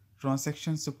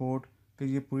 ट्रांसैक्शन सपोर्ट, कि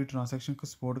ये पूरी ट्रांसैक्शन को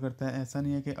सपोर्ट करता है। ऐसा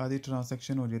नहीं है कि आधी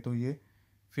ट्रांसैक्शन हो जाए तो ये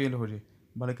फेल हो जाए,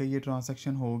 बल्कि ये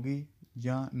ट्रांसैक्शन होगी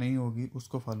या नहीं होगी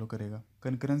उसको फॉलो करेगा।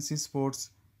 कंकरेंसी सपोर्ट्स,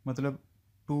 मतलब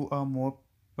 2 or more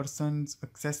persons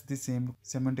access the same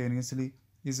simultaneously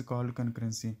is called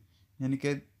concurrency, यानी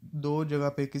कि 2 जगह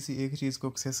पे किसी एक चीज़ को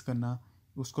एक्सेस करना,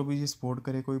 उसको भी ये सपोर्ट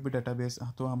करे कोई भी डाटाबेस,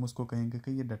 तो हम उसको कहेंगे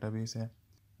कि ये डाटाबेस है।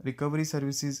 रिकवरी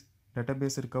सर्विसेज,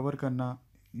 डाटाबेस रिकवर करना,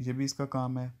 ये भी इसका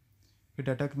काम है। फिर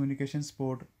डाटा कम्युनिकेशन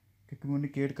सपोर्ट, कि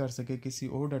कम्युनिकेट कर सके किसी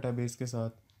और डाटाबेस के साथ,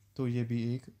 तो ये भी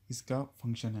एक इसका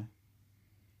फंक्शन है।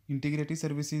 इंटीग्रिटी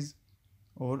सर्विसेज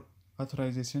और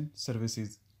ऑथराइजेशन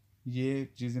सर्विसेज,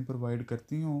 ये चीज़ें प्रोवाइड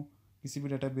करती हों किसी भी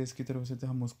डाटाबेस की तरफ से, तो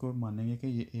हम उसको मानेंगे कि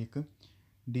ये एक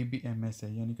DBMS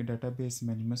है, यानी कि डाटाबेस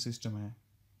मैनेजमेंट सिस्टम है।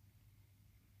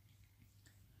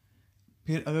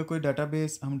 फिर अगर कोई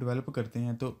डाटाबेस हम डेवलप करते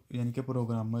हैं, तो यानी कि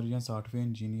प्रोग्रामर या सॉफ्टवेयर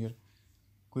इंजीनियर,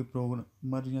 कोई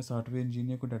प्रोग्रामर या सॉफ्टवेयर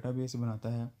इंजीनियर को डाटाबेस बनाता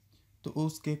है, तो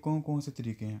उसके कौन कौन से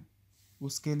तरीके हैं?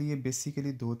 उसके लिए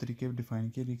बेसिकली 2 तरीके डिफ़ाइन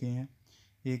किए गए हैं।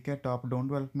 एक है टॉप डाउन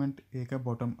डेवलपमेंट, एक है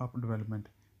बॉटम अप डेवलपमेंट।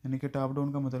 यानी कि टॉप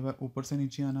डाउन का मतलब है ऊपर से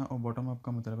नीचे आना और बॉटम अप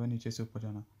का मतलब है नीचे से ऊपर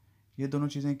जाना। ये दोनों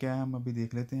चीज़ें क्या है हम अभी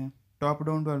देख लेते हैं। Top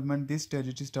down development, this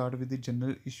strategy start with the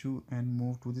general issue and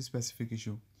move to the specific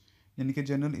issue. यानी कि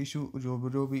जनरल इशू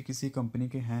जो भी किसी कंपनी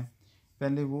के हैं,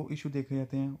 पहले वो इशू देखे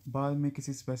जाते हैं, बाद में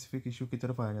किसी स्पेसिफिक इशू की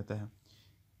तरफ आया जाता है,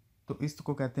 तो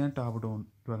इसको कहते हैं टॉप डाउन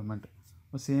डेवलपमेंट।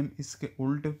 और सेम इसके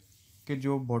उल्ट कि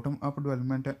जो बॉटम अप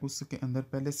डेवलपमेंट है उसके अंदर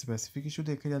पहले स्पेसिफिक इशू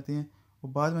देखे जाते हैं और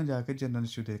बाद में जाके जनरल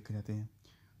इशू देखे जाते हैं।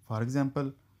 फॉर एग्जांपल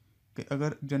कि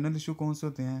अगर जनरल इशू कौन से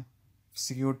होते हैं,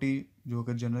 सिक्योरिटी जो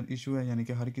कि जनरल इशू है, यानी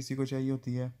कि हर किसी को चाहिए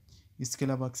होती है। इसके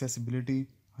अलावा एक्सेसिबिलिटी,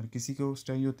 हर किसी को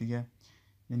चाहिए होती है।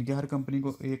 यानी कि हर कंपनी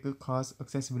को एक ख़ास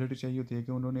एक्सेसिबिलिटी चाहिए होती है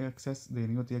कि उन्होंने एक्सेस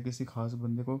देनी होती है किसी ख़ास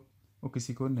बंदे को और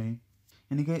किसी को नहीं।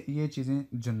 यानी कि ये चीज़ें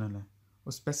जनरल हैं।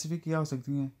 और स्पेसिफिक क्या हो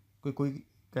सकती हैं, कोई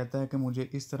कहता है कि मुझे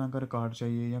इस तरह का रिकॉर्ड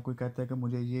चाहिए, या कोई कहता है कि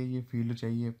मुझे ये फील्ड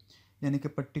चाहिए। यानी कि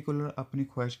पर्टिकुलर अपनी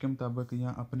ख्वाहिश के मुताबिक या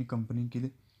अपनी कंपनी की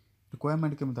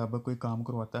रिक्वायरमेंट के मुताबिक कोई काम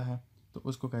करवाता है तो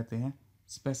उसको कहते हैं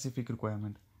स्पेसिफिक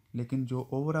रिक्वायरमेंट। लेकिन जो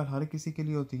ओवरऑल हर किसी के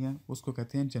लिए होती हैं उसको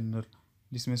कहते हैं जनरल,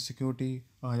 जिसमें सिक्योरिटी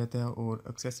आ जाता है और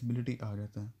एक्सेसिबिलिटी आ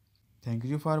जाता है। Thank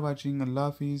you for watching. अल्लाह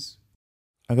हाफिज़।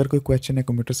 अगर कोई क्वेश्चन है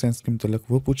कंप्यूटर साइंस के मतलब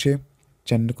वो पूछे,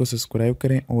 चैनल को सब्सक्राइब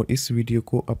करें और इस वीडियो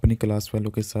को अपनी क्लास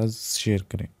वालों के साथ शेयर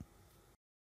करें।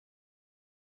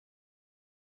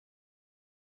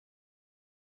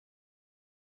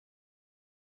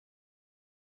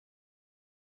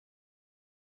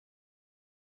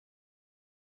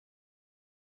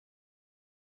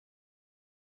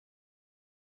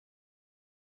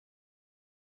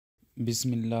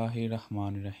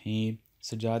 बिस्मिल्लाहिर्रहमानिर्रहीम।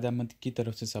 सजाद अहमद की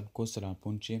तरफ से सबको सलाम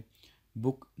पहुँचे।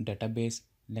 Book database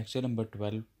lecture number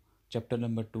 12 chapter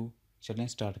number 2। चलें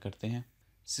स्टार्ट करते हैं।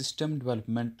 सिस्टम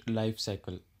डेवलपमेंट लाइफ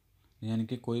साइकिल, यानी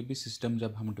कि कोई भी सिस्टम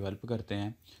जब हम डेवलप करते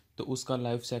हैं तो उसका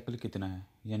लाइफ साइकिल कितना है,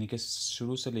 यानी कि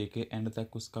शुरू से लेके एंड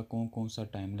तक उसका कौन कौन सा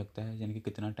टाइम लगता है, यानी कि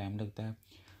कितना टाइम लगता है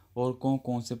और कौन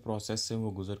कौन से प्रोसेस से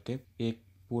वो गुज़र के एक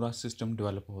पूरा सिस्टम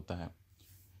डेवलप होता है।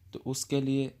 तो उसके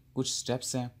लिए कुछ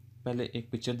स्टेप्स हैं। पहले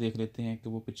एक पिक्चर देख लेते हैं कि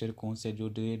वो पिक्चर कौन से जो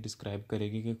डिस्क्राइब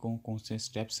करेगी कि कौन कौन से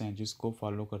स्टेप्स हैं जिसको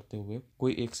फॉलो करते हुए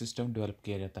कोई एक सिस्टम डेवलप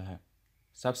किया जाता है।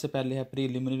 सबसे पहले है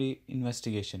प्रीलिमिनरी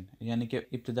इन्वेस्टिगेशन, यानी कि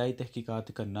इब्तदाई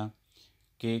तहकीकात करना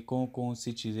कि कौन कौन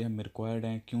सी चीज़ें हमें रिक्वायर्ड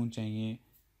हैं, क्यों चाहिए,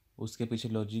 उसके पीछे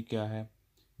लॉजिक क्या है।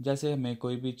 जैसे हमें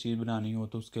कोई भी चीज़ बनानी हो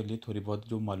तो उसके लिए थोड़ी बहुत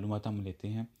जो मालूमात हम लेते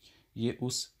हैं ये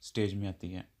उस स्टेज में आती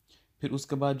है। फिर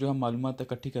उसके बाद जो हम मालूमात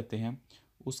इकट्ठी करते हैं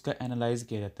उसका एनालाइज़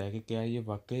किया जाता है कि क्या ये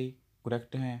वाकई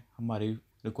करेक्ट हैं, हमारी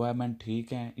रिक्वायरमेंट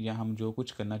ठीक है, या हम जो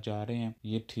कुछ करना चाह रहे हैं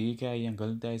ये ठीक है या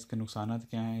गलत है, इसके नुकसानात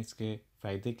क्या हैं, इसके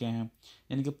फ़ायदे क्या हैं।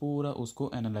 यानी कि पूरा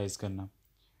उसको एनालाइज़ करना।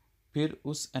 फिर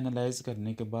उस एनालाइज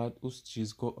करने के बाद उस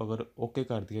चीज़ को अगर ओके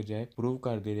कर दिया जाए, प्रूव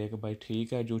कर दिया जाए कि भाई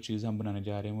ठीक है जो चीज़ हम बनाने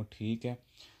जा रहे हैं वो ठीक है,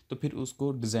 तो फिर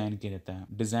उसको डिज़ाइन किया जाता है।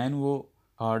 डिज़ाइन वो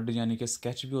हार्ड यानी कि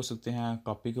स्केच भी हो सकते हैं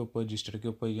कॉपी के ऊपर, रजिस्टर के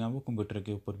ऊपर, या वो कंप्यूटर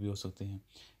के ऊपर भी हो सकते हैं।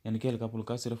 यानी कि हल्का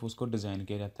फुल्का सिर्फ उसको डिज़ाइन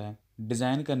किया जाता है।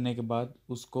 डिज़ाइन करने के बाद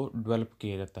उसको डेवलप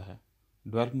किया जाता है।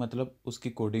 डेवलप मतलब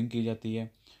उसकी कोडिंग की जाती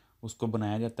है, उसको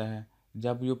बनाया जाता है।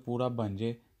 जब ये पूरा बन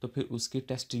जाए तो फिर उसकी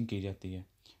टेस्टिंग की जाती है।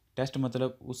 टेस्ट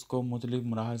मतलब उसको मुख्तलिफ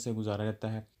मराहल से गुजारा जाता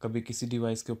है। कभी किसी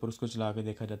डिवाइस के ऊपर उसको चला के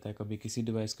देखा जाता है, कभी किसी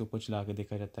डिवाइस के ऊपर चला के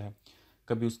देखा जाता है,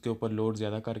 कभी उसके ऊपर लोड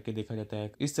ज़्यादा करके देखा जाता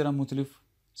है। इस तरह मुख्तलिफ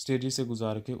स्टेजेस से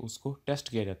गुजार के उसको टेस्ट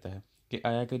किया जाता है कि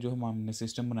आया कि जो हमने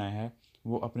सिस्टम बनाया है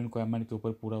वो अपनी रिक्वायरमेंट के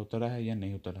ऊपर पूरा उतरा है या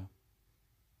नहीं उतरा।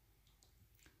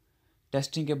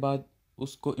 टेस्टिंग के बाद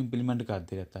उसको इम्प्लीमेंट कर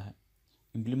दिया जाता है।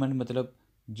 इम्प्लीमेंट मतलब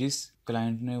जिस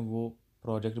क्लाइंट ने वो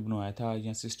प्रोजेक्ट बनवाया था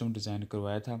या सिस्टम डिज़ाइन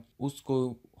करवाया था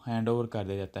उसको हैंड ओवर कर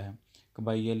दिया जाता है कि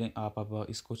भाई ये लें, आप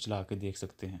इसको चला के देख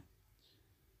सकते हैं।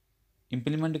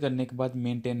 इम्प्लीमेंट करने के बाद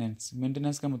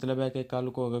मेंटेनेंस का मतलब है कि कल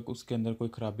को अगर उसके अंदर कोई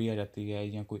ख़राबी आ जाती है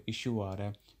या कोई इशू आ रहा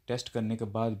है, टेस्ट करने के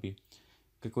बाद भी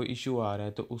कि कोई इशू आ रहा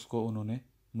है तो उसको उन्होंने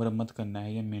मरम्मत करना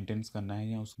है या मेंटेनेंस करना है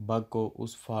या उस बग को,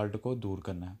 उस फॉल्ट को दूर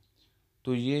करना है।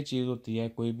 तो ये चीज़ होती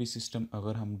है कोई भी सिस्टम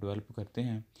अगर हम डेवलप करते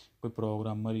हैं, कोई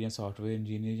प्रोग्रामर या सॉफ्टवेयर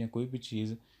इंजीनियर या कोई भी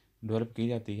चीज़ डेवलप की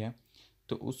जाती है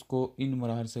तो उसको इन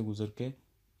मराहल से गुजर के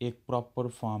एक प्रॉपर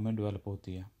फॉर्म में डेवलप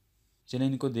होती है। चलिए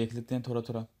इनको देख लेते हैं थोड़ा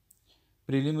थोड़ा।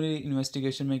 प्रीलिमिनरी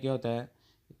इन्वेस्टिगेशन में क्या होता है?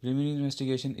 Preliminary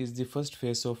investigation is the first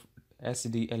phase of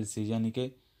SDLC, यानी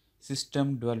कि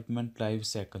सिस्टम डेवलपमेंट लाइफ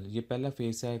साइकिल। ये पहला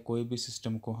फेज़ है कोई भी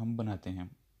सिस्टम को हम बनाते हैं।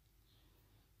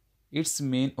 Its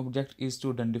main object is to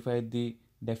identify the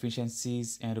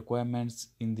deficiencies and requirements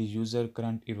in the user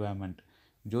current environment।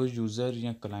 जो यूज़र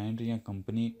या क्लाइंट या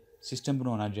कंपनी सिस्टम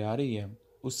बनवाना जा रही है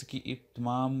उसकी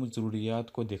तमाम ज़रूरियात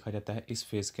को देखा जाता है इस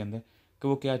फेज़ के अंदर कि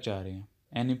वो क्या चाह रहे हैं।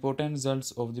 An important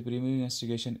results of the preliminary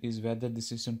investigation is whether the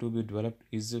system to be developed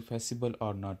is feasible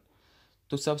or not।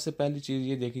 तो सबसे पहली चीज़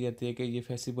ये देखी जाती है कि ये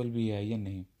फेसिबल भी है या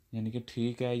नहीं, यानी कि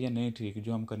ठीक है या नहीं ठीक,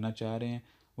 जो हम करना चाह रहे हैं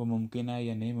वो मुमकिन है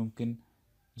या नहीं मुमकिन,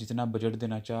 जितना बजट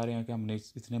देना चाह रहे हैं कि हमने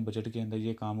इतने बजट के अंदर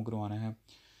ये काम करवाना है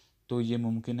तो ये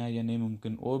मुमकिन है या नहीं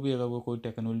मुमकिन। और भी अगर वो कोई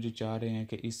टेक्नोलॉजी चाह रहे हैं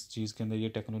कि इस चीज़ के अंदर ये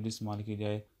टेक्नोलॉजी इस्तेमाल की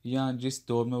जाए, या जिस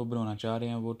दौर में वो बनाना चाह रहे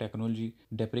हैं वो टेक्नोलॉजी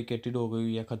डेप्रिकेटेड हो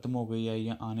गई या ख़त्म हो गई है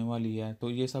या आने वाली है,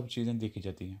 तो ये सब चीज़ें देखी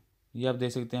जाती हैं। ये आप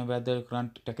देख सकते हैं वेदर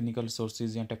करंट टेक्निकल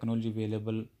सोर्सेज या टेक्नोलॉजी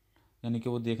अवेलेबल, यानी कि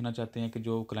वो देखना चाहते हैं कि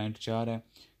जो क्लाइंट चाह रहा है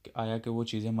कि आया कि वो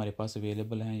चीज़ें हमारे पास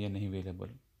अवेलेबल हैं या नहीं अवेलेबल।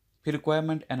 फिर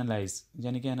रिक्वायरमेंट एनालाइज,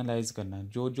 यानी कि एनालाइज करना,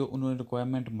 जो जो उन्होंने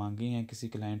रिक्वायरमेंट मांगी हैं किसी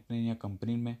क्लाइंट ने या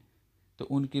कंपनी में, तो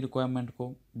उनकी रिक्वायरमेंट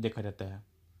को देखा जाता है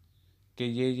कि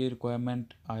ये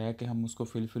रिक्वायरमेंट आया कि हम उसको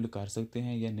फिल कर सकते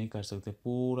हैं या नहीं कर सकते,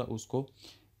 पूरा उसको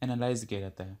एनालाइज किया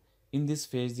जाता है। In this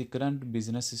phase the current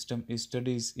business system is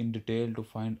studies in detail to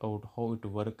find out how it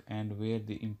work and where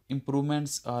the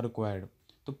improvements are required.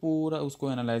 तो पूरा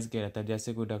उसको एनालाइज किया जाता है,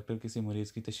 जैसे कोई डॉक्टर किसी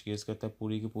मरीज़ की तशखीस करता है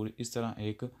पूरी की पूरी, इस तरह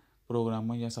एक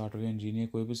प्रोग्रामर या सॉफ्टवेयर इंजीनियर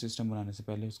कोई भी सिस्टम बनाने से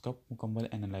पहले उसका मुकम्मल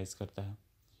एनालाइज करता है।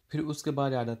 फिर उसके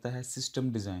बाद आ जाता है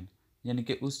सिस्टम डिज़ाइन, यानी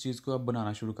कि उस चीज़ को आप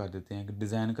बनाना शुरू कर देते हैं,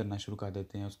 डिज़ाइन करना शुरू कर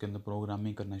देते हैं, उसके अंदर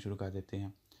प्रोग्रामिंग करना शुरू कर देते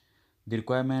हैं। The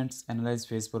requirements analyse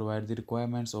phase provide the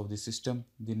requirements of the system,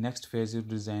 the next phase is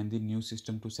design the new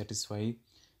system to satisfy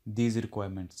these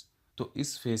requirements. तो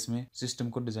इस फेज में सिस्टम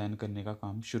को डिज़ाइन करने का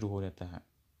काम शुरू हो जाता है।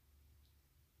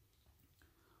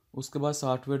 उसके बाद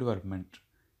software development,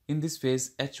 in this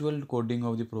phase actual coding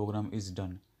of the programme is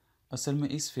done. असल में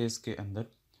इस फेज़ के अंदर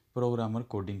प्रोग्रामर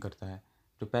कोडिंग करता है।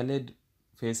 जो पहले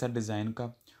फेस है डिज़ाइन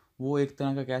का, वो एक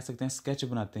तरह का कह सकते हैं स्केच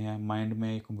बनाते हैं माइंड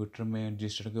में, कंप्यूटर में,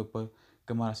 रजिस्टर के ऊपर कि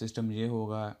हमारा सिस्टम ये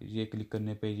होगा, ये क्लिक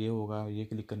करने पे ये होगा, ये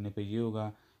क्लिक करने पे ये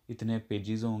होगा, इतने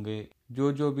पेजेस होंगे,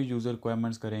 जो जो भी यूज़र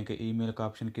रिक्वायरमेंट्स करें कि ईमेल का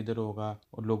ऑप्शन किधर होगा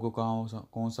और लोगो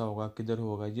कौन सा होगा, किधर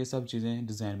होगा, ये सब चीज़ें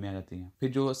डिज़ाइन में आ जाती हैं।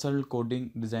 फिर जो असल कोडिंग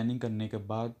डिज़ाइनिंग करने के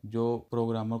बाद जो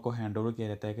प्रोग्रामर को हैंड ओवर किया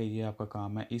जाता है कि ये आपका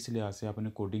काम है, इस लिहाज से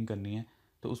आपने कोडिंग करनी है,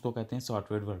 तो उसको कहते हैं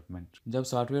सॉफ्टवेयर डेवलपमेंट। जब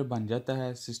सॉफ्टवेयर बन जाता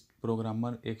है,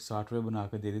 प्रोग्रामर एक सॉफ्टवेयर बना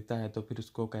कर दे देता है, तो फिर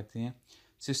उसको कहते हैं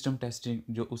सिस्टम टेस्टिंग,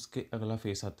 जो उसके अगला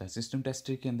फेस आता है। सिस्टम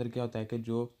टेस्टिंग के अंदर क्या होता है कि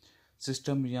जो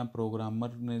सिस्टम या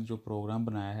प्रोग्रामर ने जो प्रोग्राम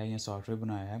बनाया है या सॉफ्टवेयर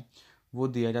बनाया है, वो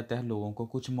दिया जाता है लोगों को,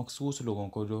 कुछ मखसूस लोगों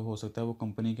को, जो हो सकता है वो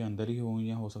कंपनी के अंदर ही हों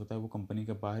या हो सकता है वो कंपनी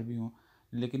के बाहर भी हों,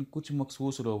 लेकिन कुछ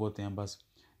मखसूस लोग होते हैं बस,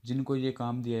 जिनको ये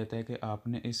काम दिया जाता है कि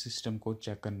आपने इस सिस्टम को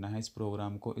चेक करना है, इस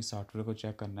प्रोग्राम को, इस सॉफ्टवेयर को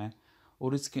चेक करना है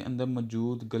और इसके अंदर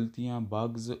मौजूद गलतियाँ,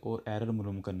 बग्स और एरर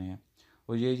मालूम करने हैं,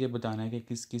 और ये बताना है कि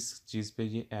किस किस चीज़ पे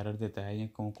ये एरर देता है या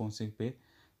कौन कौन से पे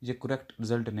ये करेक्ट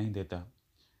रिज़ल्ट नहीं देता।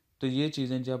 तो ये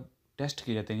चीज़ें जब टेस्ट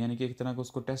किए जाते हैं, यानी कि एक तरह का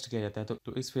उसको टेस्ट किया जाता है,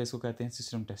 तो इस फेज़ को कहते हैं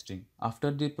system testing.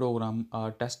 After the programme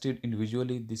are tested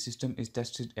individually, the system is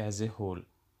tested as a whole.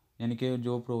 यानी कि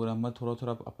जो प्रोग्रामर थोड़ा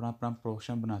थोड़ा अपना अपना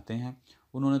प्रोग्राम बनाते हैं,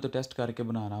 उन्होंने तो टेस्ट करके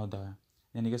बनाना होता है,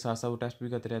 यानी कि साथ साथ वो टेस्ट भी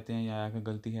करते रहते हैं या कि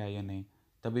गलती है या नहीं,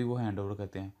 तभी वो हैंड ओवर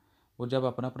करते हैं। वो जब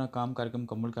अपना अपना काम करके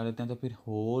मुकम्मल कर लेते हैं, तो फिर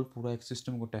होल पूरा एक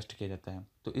सिस्टम को टेस्ट किया जाता है,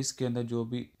 तो इसके अंदर जो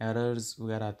भी एरर्स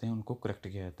वगैरह आते हैं उनको करेक्ट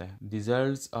किया जाता है।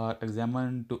 Results are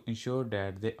examined to ensure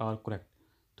that they are correct.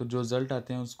 तो जो रिजल्ट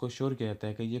आते हैं उसको श्योर किया जाता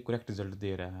है कि ये करेक्ट रिजल्ट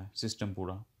दे रहा है सिस्टम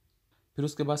पूरा। फिर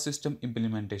उसके बाद सिस्टम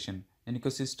इम्प्लीमेंटेशन, यानी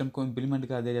कि सिस्टम को इम्प्लीमेंट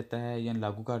कर दिया जाता है या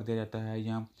लागू कर दिया जाता है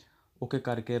या ओके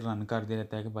करके रन कर दिया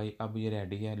जाता है कि भाई अब ये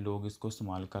रेडी है, लोग इसको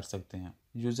इस्तेमाल कर सकते हैं।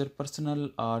 User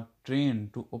personal are train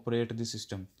to operate the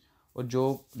system, और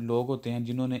जो लोग होते हैं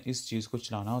जिन्होंने इस चीज़ को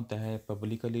चलाना होता है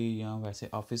पब्लिकली या वैसे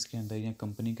ऑफिस के अंदर या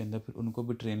कंपनी के अंदर, फिर उनको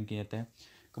भी ट्रेन किया जाता है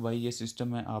कि भाई ये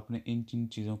सिस्टम है, आपने इन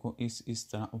चीज़ों को इस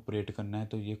तरह ऑपरेट करना है,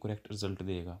 तो ये करेक्ट रिजल्ट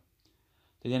देगा।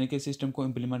 तो यानी कि सिस्टम को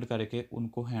इम्प्लीमेंट करके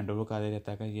उनको हैंड ओवर कर दिया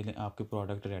जाता है कि ये आपके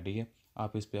प्रोडक्ट रेडी है,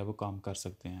 आप इस पर अब काम कर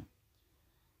सकते हैं।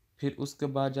 फिर उसके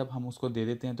बाद जब हम उसको दे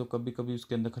देते हैं, तो कभी कभी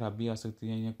उसके अंदर ख़राबी आ सकती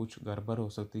है या कुछ गड़बड़ हो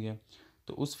सकती है,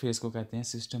 तो उस फेज़ को कहते हैं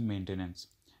सिस्टम मेंटेनेंस।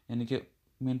 यानी कि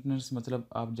मेंटेनेंस मतलब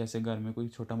आप जैसे घर में कोई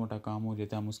छोटा मोटा काम हो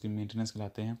जाता है, हम उसकी मेंटेनेंस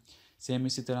कराते हैं, सेम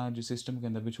इसी तरह जो सिस्टम के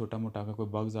अंदर भी छोटा मोटा का कोई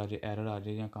बग्स आ जाए, एरर आ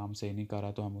जाए या काम सही नहीं कर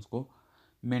रहा, तो हम उसको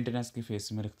मेंटेनेंस की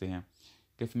फेस में रखते हैं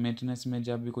कि मेंटेनेंस में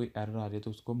जब भी कोई एरर आ जाए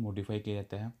तो उसको मॉडिफाई किया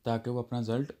जाता है ताकि वो अपना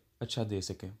रिजल्ट अच्छा दे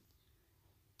सके।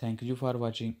 Thank you for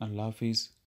watching. अल्लाह हाफिज़।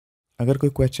 अगर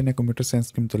कोई क्वेश्चन है कंप्यूटर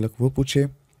साइंस के मतलब वो पूछे,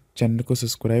 चैनल को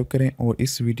सब्सक्राइब करें और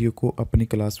इस वीडियो को अपनी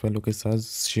क्लास वालों के साथ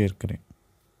शेयर करें।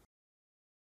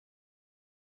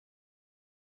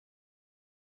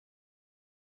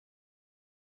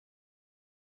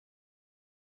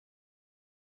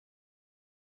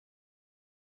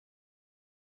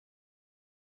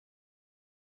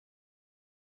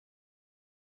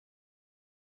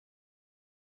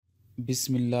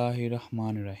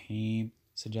 बिस्मिल्लाहिर्रहमानिर्रहीम।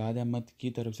 सजाद अहमद की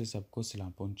तरफ से सबको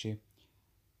सलाम पहुँचे।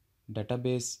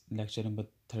 Database lecture number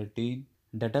 13।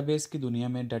 डेटाबेस की दुनिया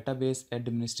में डेटाबेस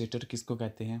एडमिनिस्ट्रेटर किसको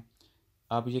कहते हैं?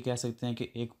 आप ये कह सकते हैं कि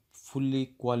एक फुल्ली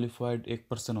क्वालिफाइड एक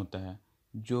पर्सन होता है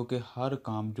जो कि हर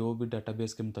काम जो भी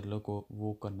डेटाबेस के मतलब हो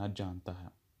वो करना जानता है।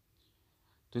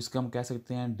 तो इसका हम कह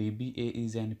सकते हैं DBA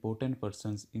is an important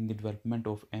person in the development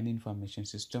of any information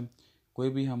system. कोई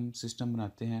भी हम सिस्टम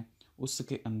बनाते हैं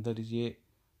उसके अंदर ये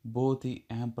बहुत ही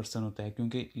अहम पर्सन होता है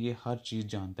क्योंकि ये हर चीज़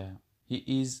जानता है। He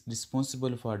is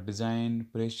responsible for design,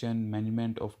 operation,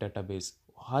 management of database.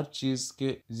 हर चीज़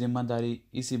के ज़िम्मेदारी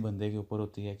इसी बंदे के ऊपर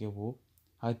होती है कि वो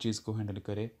हर चीज़ को हैंडल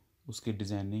करे, उसकी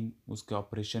डिज़ाइनिंग, उसके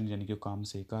ऑपरेशन यानी कि काम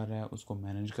सही कर रहा है, उसको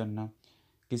मैनेज करना,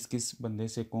 किस किस बंदे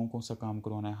से कौन कौन सा काम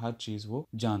करवाना है, हर चीज़ वो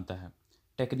जानता है।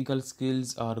 Technical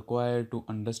skills are required to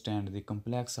understand the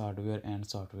complex hardware and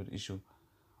software issue,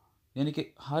 यानी कि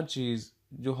हर चीज़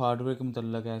जो हार्डवेयर के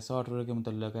मुतल्लक है, सॉफ्टवेयर के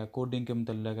मुतल्लक है, कोडिंग के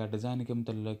मुतल्लक है, डिज़ाइन के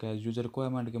मुतल्लक है, यूज़र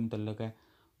रिक्वायरमेंट के मुतल्लक है,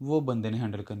 वो बंदे ने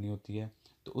हैंडल करनी होती है।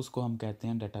 तो उसको हम कहते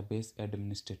हैं डेटाबेस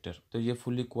एडमिनिस्ट्रेटर। तो ये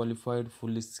fully qualified,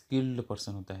 fully skilled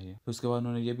person होता है ये। फिर उसके बाद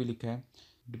उन्होंने ये भी लिखा है,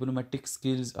 diplomatic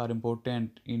skills are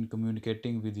important in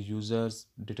communicating with users,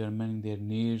 determining there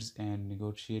needs and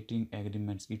negotiating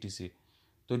agreements etc।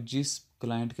 तो जिस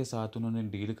क्लाइंट के साथ उन्होंने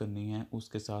डील करनी है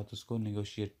उसके साथ उसको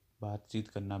निगोशिएट, बातचीत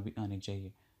करना भी आनी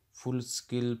चाहिए। फुल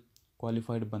स्किल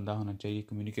क्वालिफाइड बंदा होना चाहिए,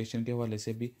 कम्युनिकेशन के हवाले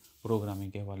से भी,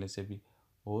 प्रोग्रामिंग के हवाले से भी,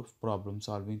 और प्रॉब्लम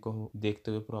सॉल्विंग को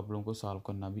देखते हुए प्रॉब्लम को सॉल्व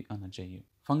करना भी आना चाहिए।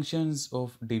 Functions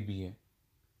of dBA.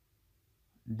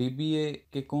 डीबीए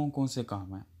के कौन कौन से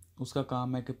काम हैं? उसका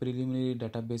काम है कि प्रीलिमिनरी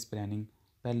डेटाबेस प्लानिंग,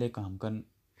 पहले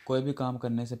कोई भी काम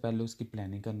करने से पहले उसकी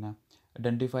प्लानिंग करना।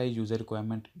 आइडेंटिफाई यूज़र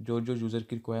रिक्वायरमेंट, जो जो यूज़र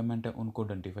की रिक्वायरमेंट है उनको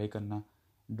आइडेंटिफाई करना।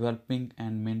 Developing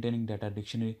and maintaining data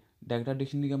dictionary. Data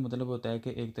dictionary का मतलब होता है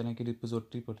कि एक तरह की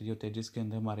रिपोजिटरी पड़ी होती है जिसके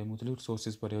अंदर हमारे मुख्तलिफ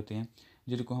सोर्सेज पड़े होते हैं,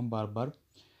 जिनको हम बार बार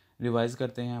रिवाइज़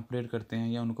करते हैं, अपडेट करते हैं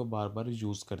या उनको बार बार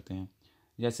यूज़ करते हैं।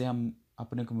 जैसे हम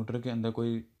अपने कंप्यूटर के अंदर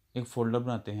कोई एक फ़ोल्डर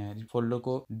बनाते हैं, फ़ोल्डर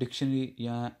को डिक्शनरी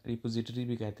या रिपोजिटरी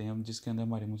भी कहते हैं, जिसके अंदर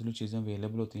हमारी मुख्तलिफ चीज़ें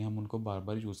अवेलेबल होती हैं, हम उनको बार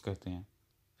बार यूज़ करते हैं।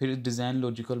 फिर डिज़ाइन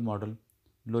लॉजिकल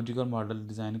मॉडल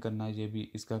डिज़ाइन करना, ये भी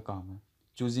इसका काम है।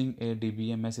 चूजिंग ए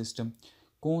DBMS सिस्टम,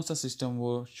 कौन सा सिस्टम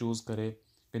वो चूज़ करे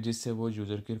कि जिससे वो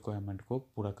यूज़र की रिक्वायरमेंट को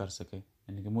पूरा कर सके,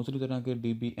 यानी कि मुख्तलिफ तरह के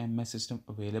DBMS सिस्टम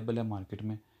अवेलेबल है मार्केट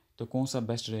में, तो कौन सा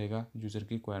बेस्ट रहेगा यूज़र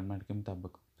की रिक्वायरमेंट के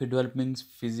मुताबिक। फिर डेवलपिंग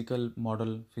फिज़िकल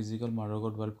मॉडल को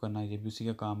डेवलप करना, ये भी उसी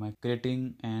का काम है।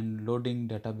 क्रिएटिंग एंड लोडिंग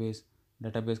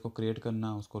डेटाबेस को क्रिएट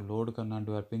करना, उसको लोड करना।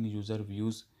 डेवलपिंग यूज़र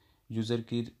व्यूज़, यूज़र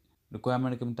की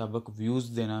रिक्वायरमेंट के मुताबिक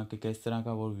व्यूज़ देना कि किस तरह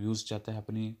का वो व्यूज़ चाहता है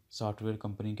अपनी सॉफ्टवेयर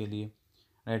कंपनी के लिए।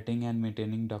 राइटिंग एंड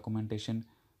मेंटेनिंग डॉक्यूमेंटेशन,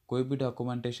 कोई भी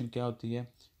डॉक्यूमेंटेशन क्या होती है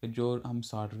कि जो हम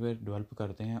सॉफ्टवेयर डेवलप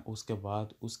करते हैं उसके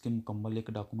बाद उसकी मुकम्मल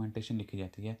एक डॉक्यूमेंटेशन लिखी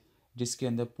जाती है, जिसके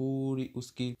अंदर पूरी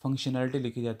उसकी फंक्शनैलिटी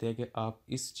लिखी जाती है कि आप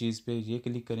इस चीज़ पे ये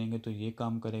क्लिक करेंगे तो ये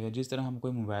काम करेगा। जिस तरह हम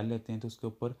कोई मोबाइल लेते हैं तो उसके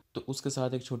ऊपर, तो उसके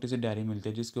साथ एक छोटी सी डायरी मिलती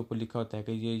है जिसके ऊपर लिखा होता है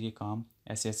कि ये काम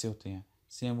ऐसे ऐसे होते हैं।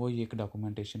 सेम वही एक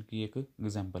डॉक्यूमेंटेशन की एक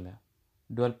एग्जांपल है।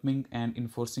 Developing and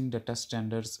enforcing data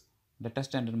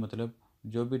standard मतलब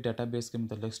जो भी डाटाबेस के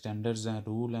मतलब स्टैंडर्ड्स हैं,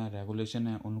 रूल हैं, रेगुलेशन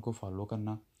हैं, उनको फॉलो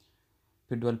करना।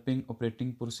 फिर डेवलपिंग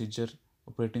ऑपरेटिंग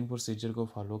प्रोसीजर को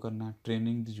फॉलो करना।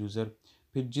 ट्रेनिंग द यूज़र,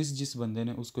 फिर जिस बंदे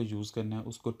ने उसको यूज़ करना है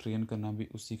उसको ट्रेन करना भी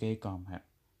उसी का ही काम है,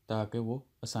 ताकि वो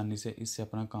आसानी से इससे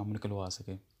अपना काम निकलवा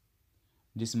सके,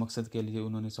 जिस मकसद के लिए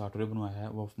उन्होंने सॉफ्टवेयर बनवाया है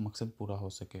वो मकसद पूरा हो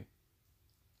सके।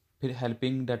 फिर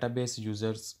हेल्पिंग डेटाबेस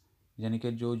यूज़र्स, यानी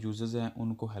कि जो यूज़र्स हैं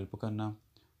उनको हेल्प करना।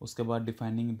 उसके बाद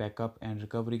defining backup and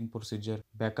recovering procedure,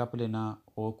 backup लेना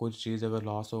और कुछ चीज़ अगर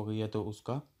लॉस हो गई है तो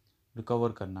उसका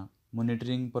रिकवर करना।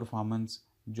 मॉनिटरिंग परफॉर्मेंस,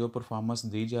 जो परफॉर्मेंस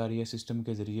दी जा रही है सिस्टम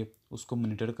के ज़रिए उसको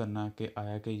मॉनिटर करना कि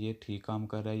आया कि ये ठीक काम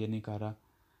कर रहा है या नहीं कर रहा।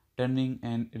 टर्निंग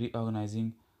एंड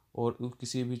रीऑर्गेनाइजिंग, और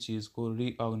किसी भी चीज़ को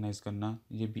रीऑर्गेनाइज करना,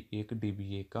 ये भी एक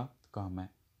DBA का काम है।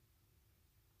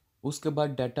 उसके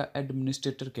बाद डाटा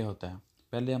एडमिनिस्ट्रेटर क्या होता है?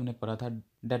 पहले हमने पढ़ा था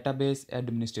डेटाबेस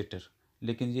एडमिनिस्ट्रेटर,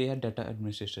 लेकिन ये है डाटा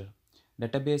एडमिनिस्ट्रेटर।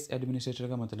 डेटाबेस एडमिनिस्ट्रेटर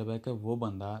का मतलब है कि वो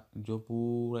बंदा जो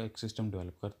पूरा एक सिस्टम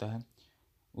डेवलप करता है,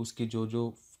 उसकी जो जो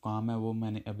काम है वो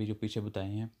मैंने अभी जो पीछे बताए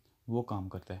हैं वो काम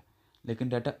करता है। लेकिन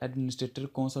डाटा एडमिनिस्ट्रेटर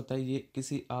कौन सा होता है? ये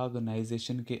किसी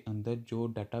ऑर्गेनाइजेशन के अंदर जो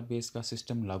डाटाबेस का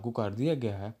सिस्टम लागू कर दिया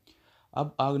गया है,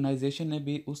 अब ऑर्गेनाइजेशन ने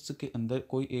भी उसके अंदर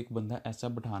कोई एक बंदा ऐसा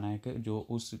बैठाना है कि जो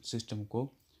उस सिस्टम को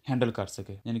हैंडल कर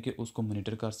सके, यानी कि उसको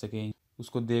मॉनिटर कर सके,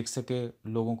 उसको देख सके,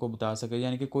 लोगों को बता सके,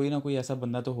 यानी कि कोई ना कोई ऐसा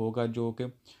बंदा तो होगा जो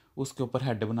कि उसके ऊपर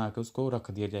हेड बना के उसको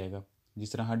रख दिया जाएगा।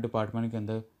 जिस तरह हर डिपार्टमेंट के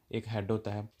अंदर एक हेड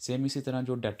होता है, सेम इसी तरह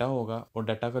जो डाटा होगा और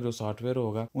डाटा का जो सॉफ्टवेयर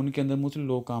होगा उनके अंदर मुझे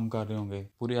लोग काम कर रहे होंगे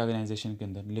पूरी ऑर्गेनाइजेशन के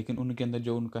अंदर, लेकिन उनके अंदर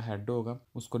जो उनका हेड होगा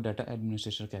उसको डाटा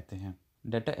एडमिनिस्ट्रेटर कहते हैं।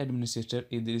 Data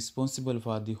administrator is responsible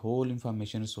for the whole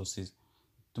information resources,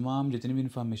 तमाम जितनी भी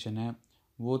इंफॉर्मेशन है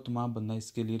वो तमाम बंदा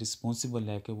इसके लिए रिस्पॉन्सिबल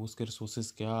है कि वो उसके रिसोर्सेज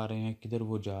क्या आ रहे हैं, किधर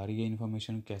वो जा रही है,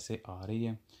 इन्फॉर्मेशन कैसे आ रही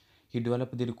है। ही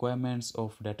develop the requirements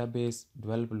of database,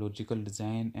 develop logical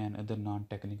design and other non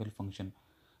technical function.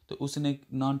 तो उसने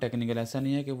नॉन टेक्निकल ऐसा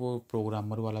नहीं है कि वो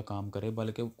प्रोग्रामर वाला काम करे,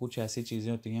 बल्कि कुछ ऐसी चीज़ें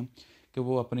होती हैं कि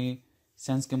वो अपनी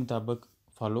सेंस के मुताबिक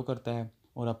फॉलो करता है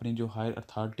और अपनी जो हायर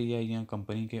अथॉरिटी है या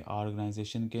कंपनी के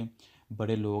ऑर्गेनाइजेशन के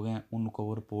बड़े लोग हैं उनको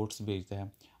वो रिपोर्ट्स भेजता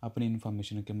है अपनी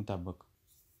इन्फॉर्मेशन के मुताबिक।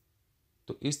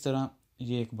 تو اس طرح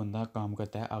یہ ایک بندہ کام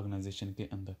کرتا ہے آرگنائزیشن کے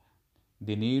اندر.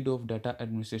 The need of data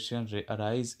administration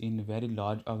arise in very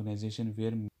large organization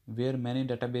where many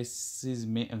databases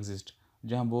may exist.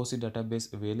 جہاں بہت سی ڈیٹا بیس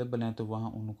اویلیبل ہیں تو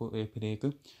وہاں ان کو پھر ایک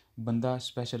بندہ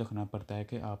اسپیشل رکھنا پڑتا ہے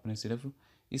کہ آپ نے صرف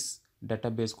اس ڈیٹا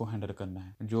بیس کو ہینڈل کرنا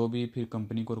ہے. جو بھی پھر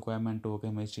کمپنی کو ریکوائرمنٹ ہو کہ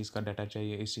ہمیں اس چیز کا ڈیٹا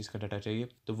چاہیے، اس چیز کا ڈیٹا چاہیے،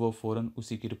 تو وہ فوراً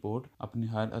اسی کی رپورٹ اپنی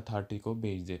ہر اتھارٹی کو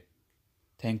بھیج دے.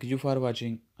 Thank you for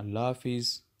watching. اللہ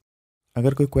حافظ.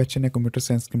 اگر کوئی کویشچن ہے کمپیوٹر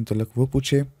سائنس کے متعلق وہ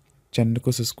پوچھے. چینل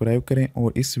کو سبسکرائب کریں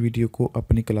اور اس ویڈیو کو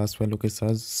اپنی کلاس والوں کے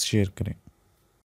ساتھ شیئر کریں.